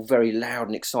it's all very loud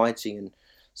and exciting. And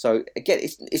so again,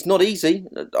 it's not easy.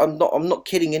 I'm not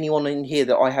kidding anyone in here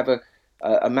that I have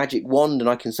a magic wand and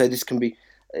I can say this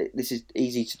is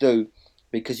easy to do,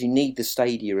 because you need the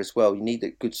stadia as well. You need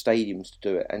the good stadiums to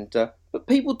do it. And but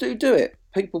people do it.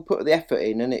 People put the effort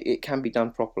in, and it can be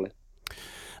done properly.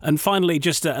 And finally,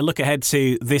 just a look ahead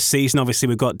to this season. Obviously,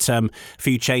 we've got a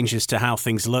few changes to how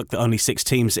things look. There are only 6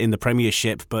 teams in the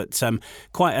Premiership, but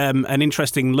quite an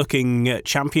interesting looking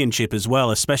championship as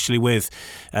well, especially with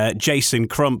Jason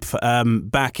Crump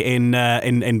back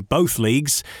in both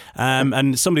leagues,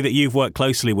 and somebody that you've worked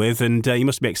closely with, and you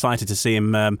must be excited to see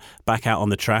him back out on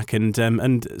the track, and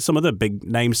some other big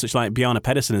names such like Bjarne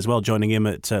Pedersen as well joining him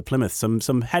at Plymouth.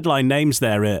 Some headline names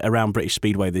there around British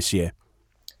Speedway this year.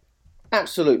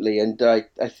 Absolutely, and I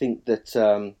think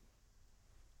that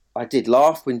I did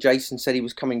laugh when Jason said he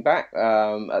was coming back,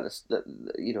 over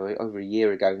a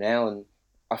year ago now, and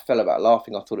I fell about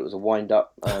laughing. I thought it was a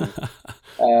wind-up.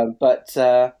 But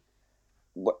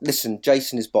listen,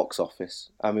 Jason is box office.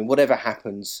 I mean, whatever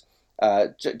happens,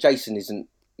 Jason isn't.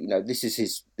 This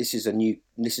is a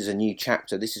new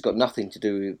chapter. This has got nothing to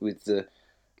do with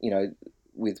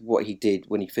with what he did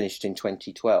when he finished in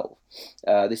 2012.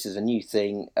 This is a new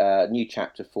thing, a new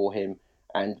chapter for him,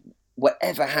 and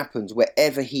whatever happens,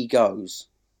 wherever he goes,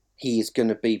 he is going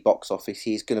to be box office.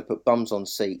 He's going to put bums on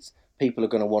seats. People are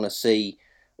going to want to see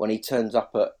when he turns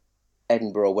up at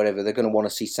Edinburgh or whatever, they're going to want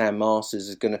to see Sam Masters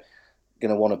is going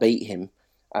to want to beat him.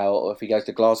 Or if he goes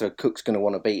to Glasgow, Cook's going to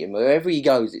want to beat him. Wherever he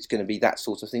goes, it's going to be that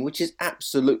sort of thing, which is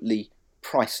absolutely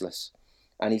priceless.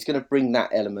 And he's going to bring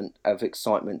that element of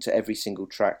excitement to every single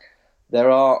track.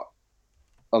 There are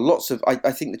lots of. I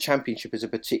think the Championship is a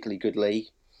particularly good league,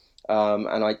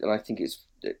 and I think it's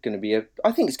going to be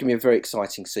a very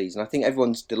exciting season. I think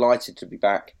everyone's delighted to be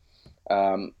back,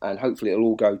 and hopefully it'll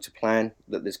all go to plan.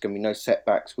 That there's going to be no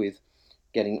setbacks with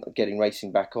getting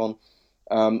racing back on.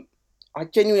 I'm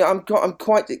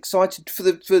quite excited for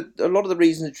a lot of the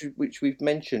reasons which we've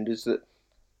mentioned. Is that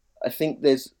I think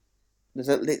there's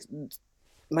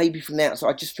maybe from the outside,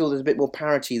 I just feel there's a bit more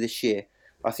parity this year.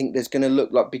 I think there's going to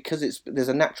look like, because there's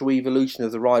a natural evolution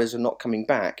of the riders are not coming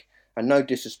back, and no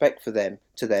disrespect to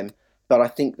them, but I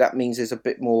think that means there's a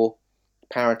bit more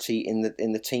parity in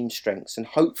the team strengths, and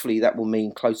hopefully that will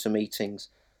mean closer meetings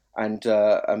and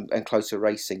closer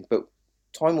racing. But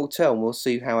time will tell, and we'll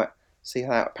see how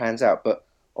it pans out. But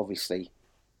obviously,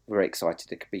 very excited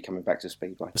to be coming back to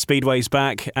Speedway. Speedway's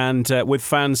back, and with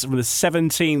fans from the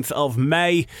 17th of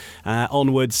May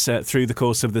onwards through the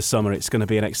course of the summer. It's going to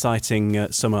be an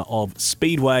exciting summer of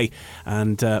Speedway.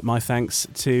 And my thanks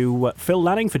to Phil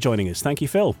Lanning for joining us. Thank you,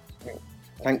 Phil.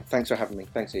 Thanks for having me.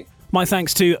 Thanks, you. My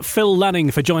thanks to Phil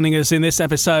Lanning for joining us in this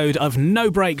episode of No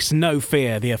Brakes, No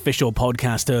Fear, the official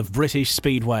podcast of British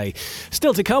Speedway.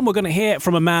 Still to come, we're going to hear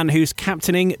from a man who's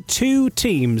captaining 2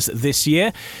 teams this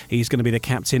year. He's going to be the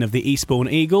captain of the Eastbourne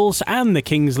Eagles and the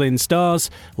Kings Lynn Stars.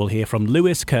 We'll hear from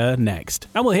Lewis Kerr next.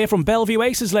 And we'll hear from Bellevue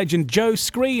Aces legend Joe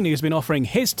Screen, who's been offering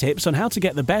his tips on how to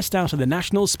get the best out of the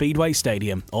National Speedway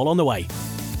Stadium. All on the way.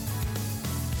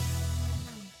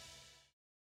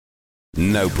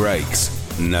 No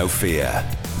Brakes, No Fear,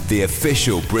 the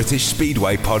official British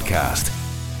Speedway podcast.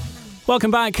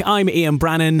 Welcome back, I'm Ian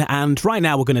Brannan, and right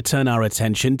now we're going to turn our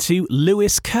attention to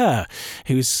Lewis Kerr,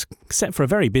 who's set for a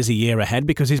very busy year ahead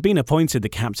because he's been appointed the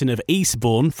captain of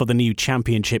Eastbourne for the new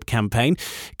championship campaign.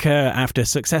 Kerr, after a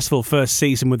successful first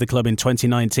season with the club in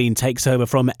 2019, takes over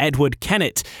from Edward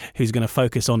Kennett, who's going to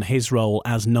focus on his role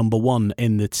as number 1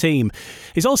 in the team.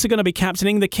 He's also going to be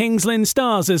captaining the Kings Lynn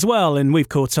Stars as well, and we've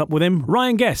caught up with him.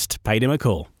 Ryan Guest paid him a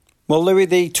call. Well, Louis,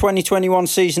 the 2021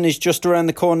 season is just around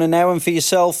the corner now, and for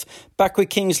yourself, back with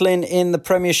Kings Lynn in the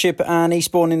Premiership and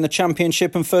Eastbourne in the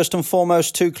Championship, and first and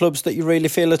foremost, 2 clubs that you really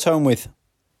feel at home with.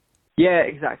 Yeah,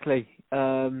 exactly.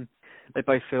 They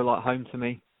both feel like home to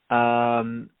me.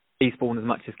 Eastbourne as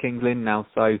much as Kings Lynn now,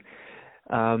 so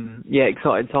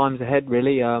exciting times ahead,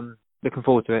 really. Looking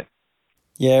forward to it.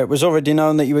 Yeah, it was already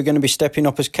known that you were going to be stepping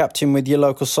up as captain with your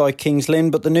local side, Kings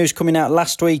Lynn, but the news coming out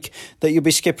last week that you'll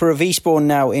be skipper of Eastbourne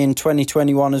now in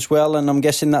 2021 as well, and I'm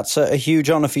guessing that's a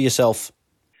huge honour for yourself.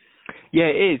 Yeah,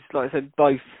 it is. Like I said,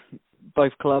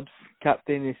 both clubs,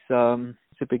 captain. It's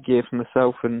a big year for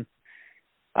myself, and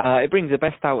it brings the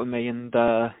best out of me, and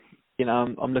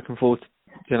I'm looking forward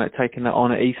to taking that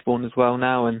on at Eastbourne as well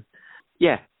now, and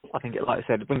yeah, I think like I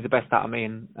said, it brings the best out of me,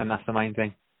 and that's the main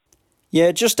thing.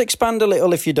 Yeah, just expand a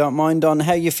little, if you don't mind, on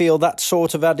how you feel that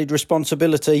sort of added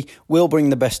responsibility will bring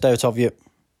the best out of you.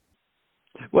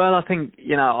 Well, I think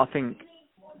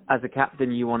as a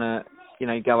captain, you want to,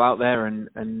 go out there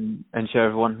and show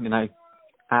everyone,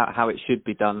 how it should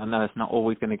be done. I know it's not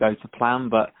always going to go to plan,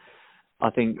 but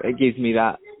I think it gives me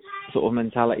that sort of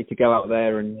mentality to go out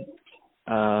there and,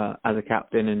 as a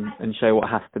captain and show what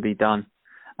has to be done.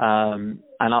 And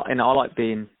I like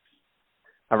being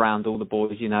around all the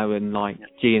boys, and like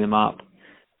geeing them up.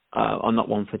 I'm not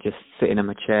one for just sitting in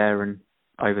my chair and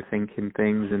overthinking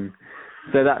things, and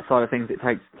so that side of things, it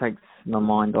takes my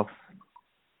mind off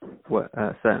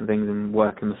certain things and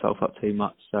working myself up too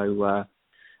much. So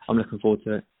I'm looking forward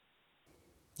to it.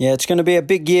 Yeah, it's going to be a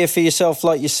big year for yourself,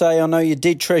 like you say. I know you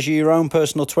did treasure your own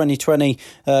personal 2020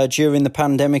 during the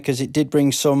pandemic, as it did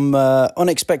bring some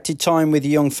unexpected time with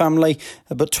your young family.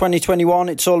 But 2021,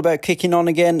 it's all about kicking on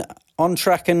again, on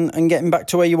track and getting back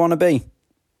to where you want to be.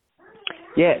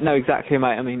 Yeah, no, exactly,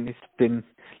 mate. I mean,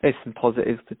 there's some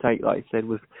positives to take, like you said,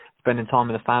 with spending time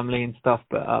with the family and stuff.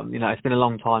 But, it's been a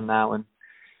long time now, and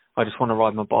I just want to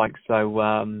ride my bike. So,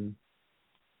 I'm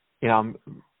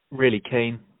really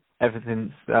keen.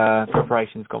 Everything's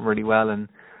preparation's gone really well, and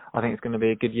I think it's going to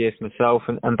be a good year for myself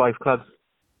and both clubs.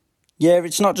 Yeah,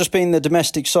 it's not just been the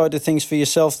domestic side of things for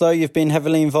yourself, though. You've been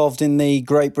heavily involved in the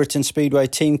Great Britain Speedway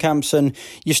team camps, and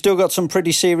you've still got some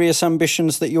pretty serious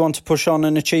ambitions that you want to push on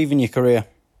and achieve in your career.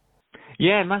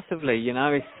 Yeah, massively.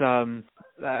 It's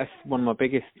that's one of my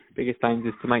biggest aims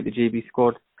is to make the GB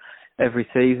squad every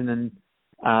season,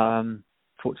 and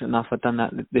fortunate enough I've done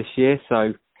that this year.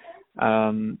 So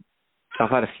I've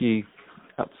had a few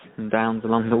ups and downs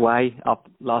along the way up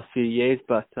last few years,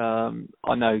 but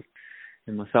I know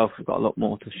in myself we've got a lot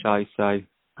more to show, so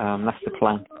that's the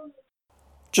plan.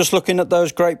 Just looking at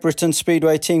those Great Britain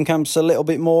Speedway team camps a little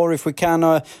bit more, if we can.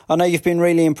 I know you've been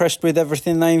really impressed with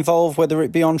everything they involve, whether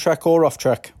it be on track or off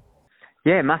track.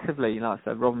 Yeah, massively. Like I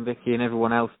said, Rob and Vicky and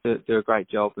everyone else do a great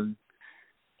job and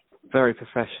very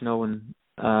professional,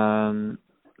 and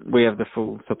we have the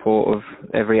full support of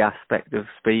every aspect of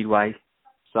Speedway.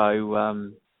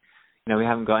 So, we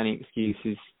haven't got any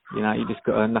excuses. You just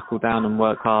got to knuckle down and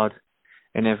work hard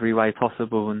in every way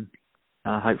possible, and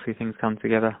hopefully things come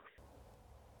together.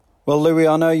 Well, Louis,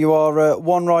 I know you are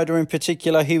one rider in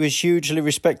particular. He was hugely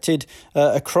respected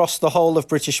across the whole of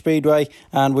British Speedway,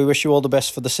 and we wish you all the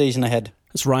best for the season ahead.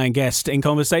 That's Ryan Guest in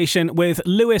conversation with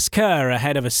Lewis Kerr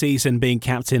ahead of a season being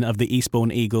captain of the Eastbourne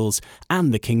Eagles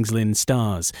and the Kings Lynn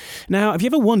Stars. Now, have you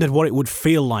ever wondered what it would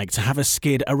feel like to have a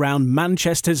skid around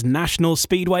Manchester's National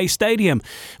Speedway Stadium?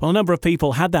 Well, a number of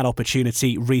people had that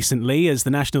opportunity recently as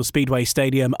the National Speedway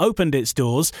Stadium opened its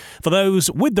doors for those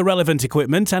with the relevant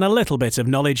equipment and a little bit of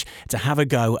knowledge to have a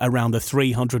go around the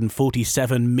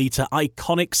 347-metre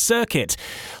iconic circuit.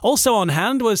 Also on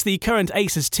hand was the current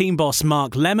Aces team boss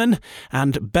Mark Lemon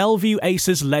and Bellevue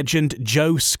Aces legend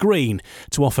Joe Screen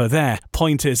to offer their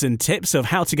pointers and tips of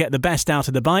how to get the best out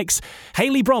of the bikes.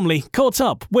 Hayley Bromley caught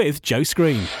up with Joe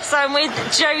Screen. So I'm with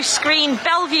Joe Screen,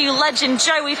 Bellevue legend.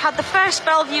 Joe, we've had the first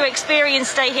Bellevue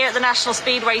Experience Day here at the National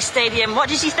Speedway Stadium. What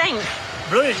did you think?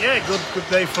 Brilliant, yeah, good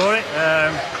day for it.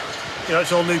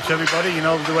 It's all new to everybody,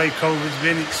 the way COVID's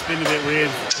been. It's been a bit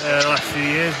weird the last few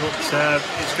years, but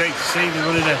it's great to see they're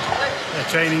running a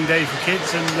training day for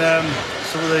kids, and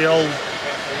some of the old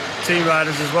team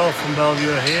riders as well from Bellevue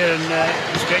are here, and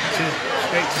it's great to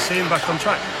see them back on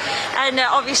track. And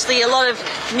obviously a lot of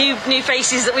new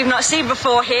faces that we've not seen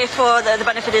before here for the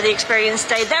benefit of the Experience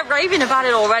Day. They're raving about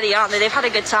it already, aren't they? They've had a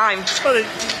good time. Well,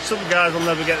 some guys will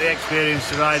never get the experience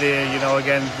to ride here,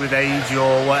 again, with age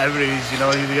or whatever it is, the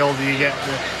older you get,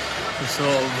 the sort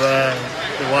of the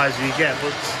wiser you get.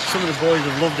 But some of the boys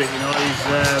have loved it, He's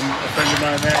a friend of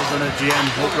mine there, he's on a GM,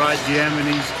 upright GM, and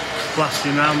he's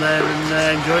blasting around there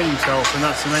and enjoying himself, and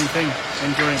that's the main thing,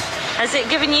 enjoying. Has it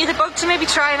given you the bug to maybe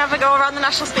try and have a go around the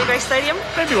National Speedway Stadium?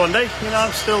 Maybe one day.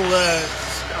 I can still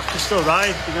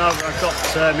ride. I've got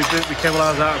my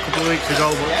Kevlar's out a couple of weeks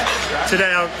ago, but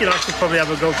today, I could probably have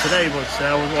a go today, but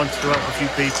I would want to help a few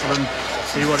people and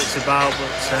see what it's about. But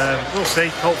we'll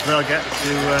see. Hopefully, I'll get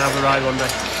to have a ride one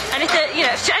day. And if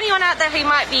to anyone out there who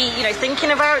might be,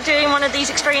 thinking about doing one of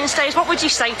these experience days, what would you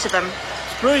say to them?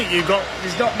 Brilliant.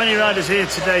 There's not many riders here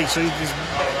today, so I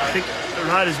think the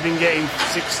riders have been getting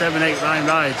 6, 7, 8, 9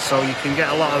 rides, so you can get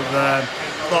a lot of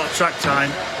track time.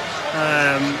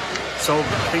 So I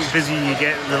think the busier you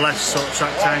get, the less sort of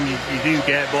track time you do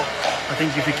get. But I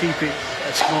think if you keep it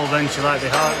a small venture like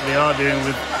they are doing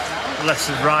with less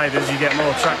of riders, you get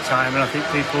more track time, and I think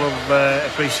people will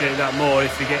appreciate that more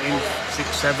if you're getting 6,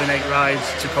 7, 8 rides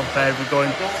to compare with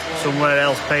going somewhere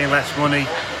else, paying less money,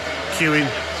 queuing.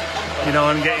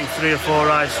 And getting 3 or 4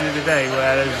 rides through the day,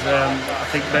 whereas I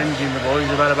think Benji and the boys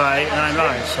have had about 8 or 9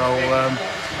 rides, so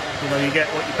you get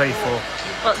what you pay for.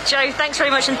 Well, Joe, thanks very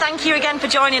much, and thank you again for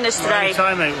joining us today.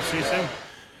 Anytime, mate. We'll see you soon.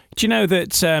 Do you know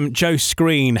that Joe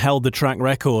Screen held the track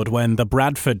record when the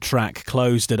Bradford track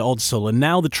closed at Odsall, and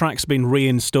now the track's been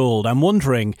reinstalled? I'm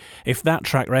wondering if that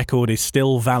track record is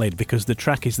still valid, because the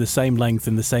track is the same length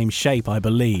and the same shape, I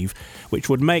believe, which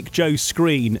would make Joe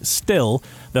Screen still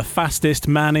the fastest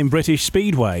man in British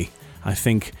Speedway, I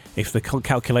think, if the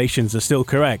calculations are still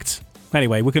correct.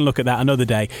 Anyway, we can look at that another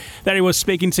day. There he was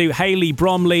speaking to Hayley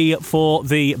Bromley for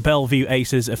the Bellevue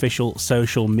Aces official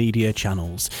social media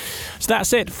channels. So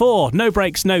that's it for No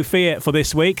Breaks, No Fear for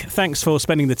this week. Thanks for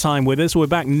spending the time with us. We're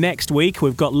back next week.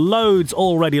 We've got loads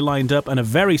already lined up and a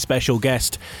very special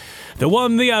guest. The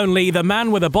one, the only, the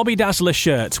man with a Bobby Dazzler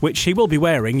shirt, which he will be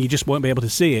wearing, you just won't be able to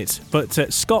see it.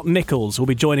 But Scott Nichols will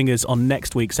be joining us on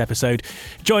next week's episode.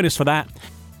 Join us for that.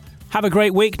 Have a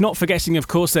great week. Not forgetting, of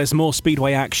course, there's more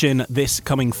Speedway action this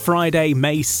coming Friday,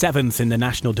 May 7th in the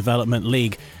National Development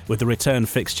League with the return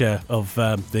fixture of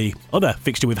the other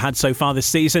fixture we've had so far this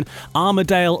season,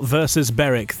 Armadale versus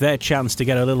Berwick. Their chance to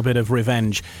get a little bit of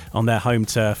revenge on their home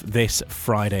turf this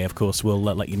Friday. Of course, we'll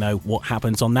let you know what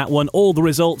happens on that one, all the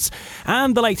results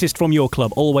and the latest from your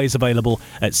club, always available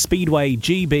at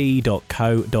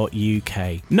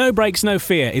speedwaygb.co.uk. No Breaks, No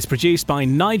Fear is produced by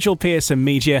Nigel Pearson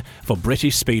Media for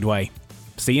British Speedway.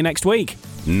 See you next week.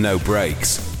 No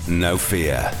Breaks, No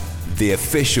Fear. The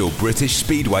official British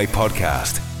Speedway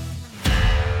podcast.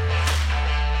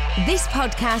 This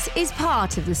podcast is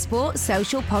part of the Sports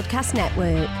Social Podcast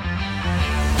Network.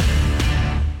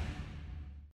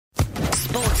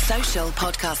 Social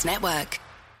Podcast Network.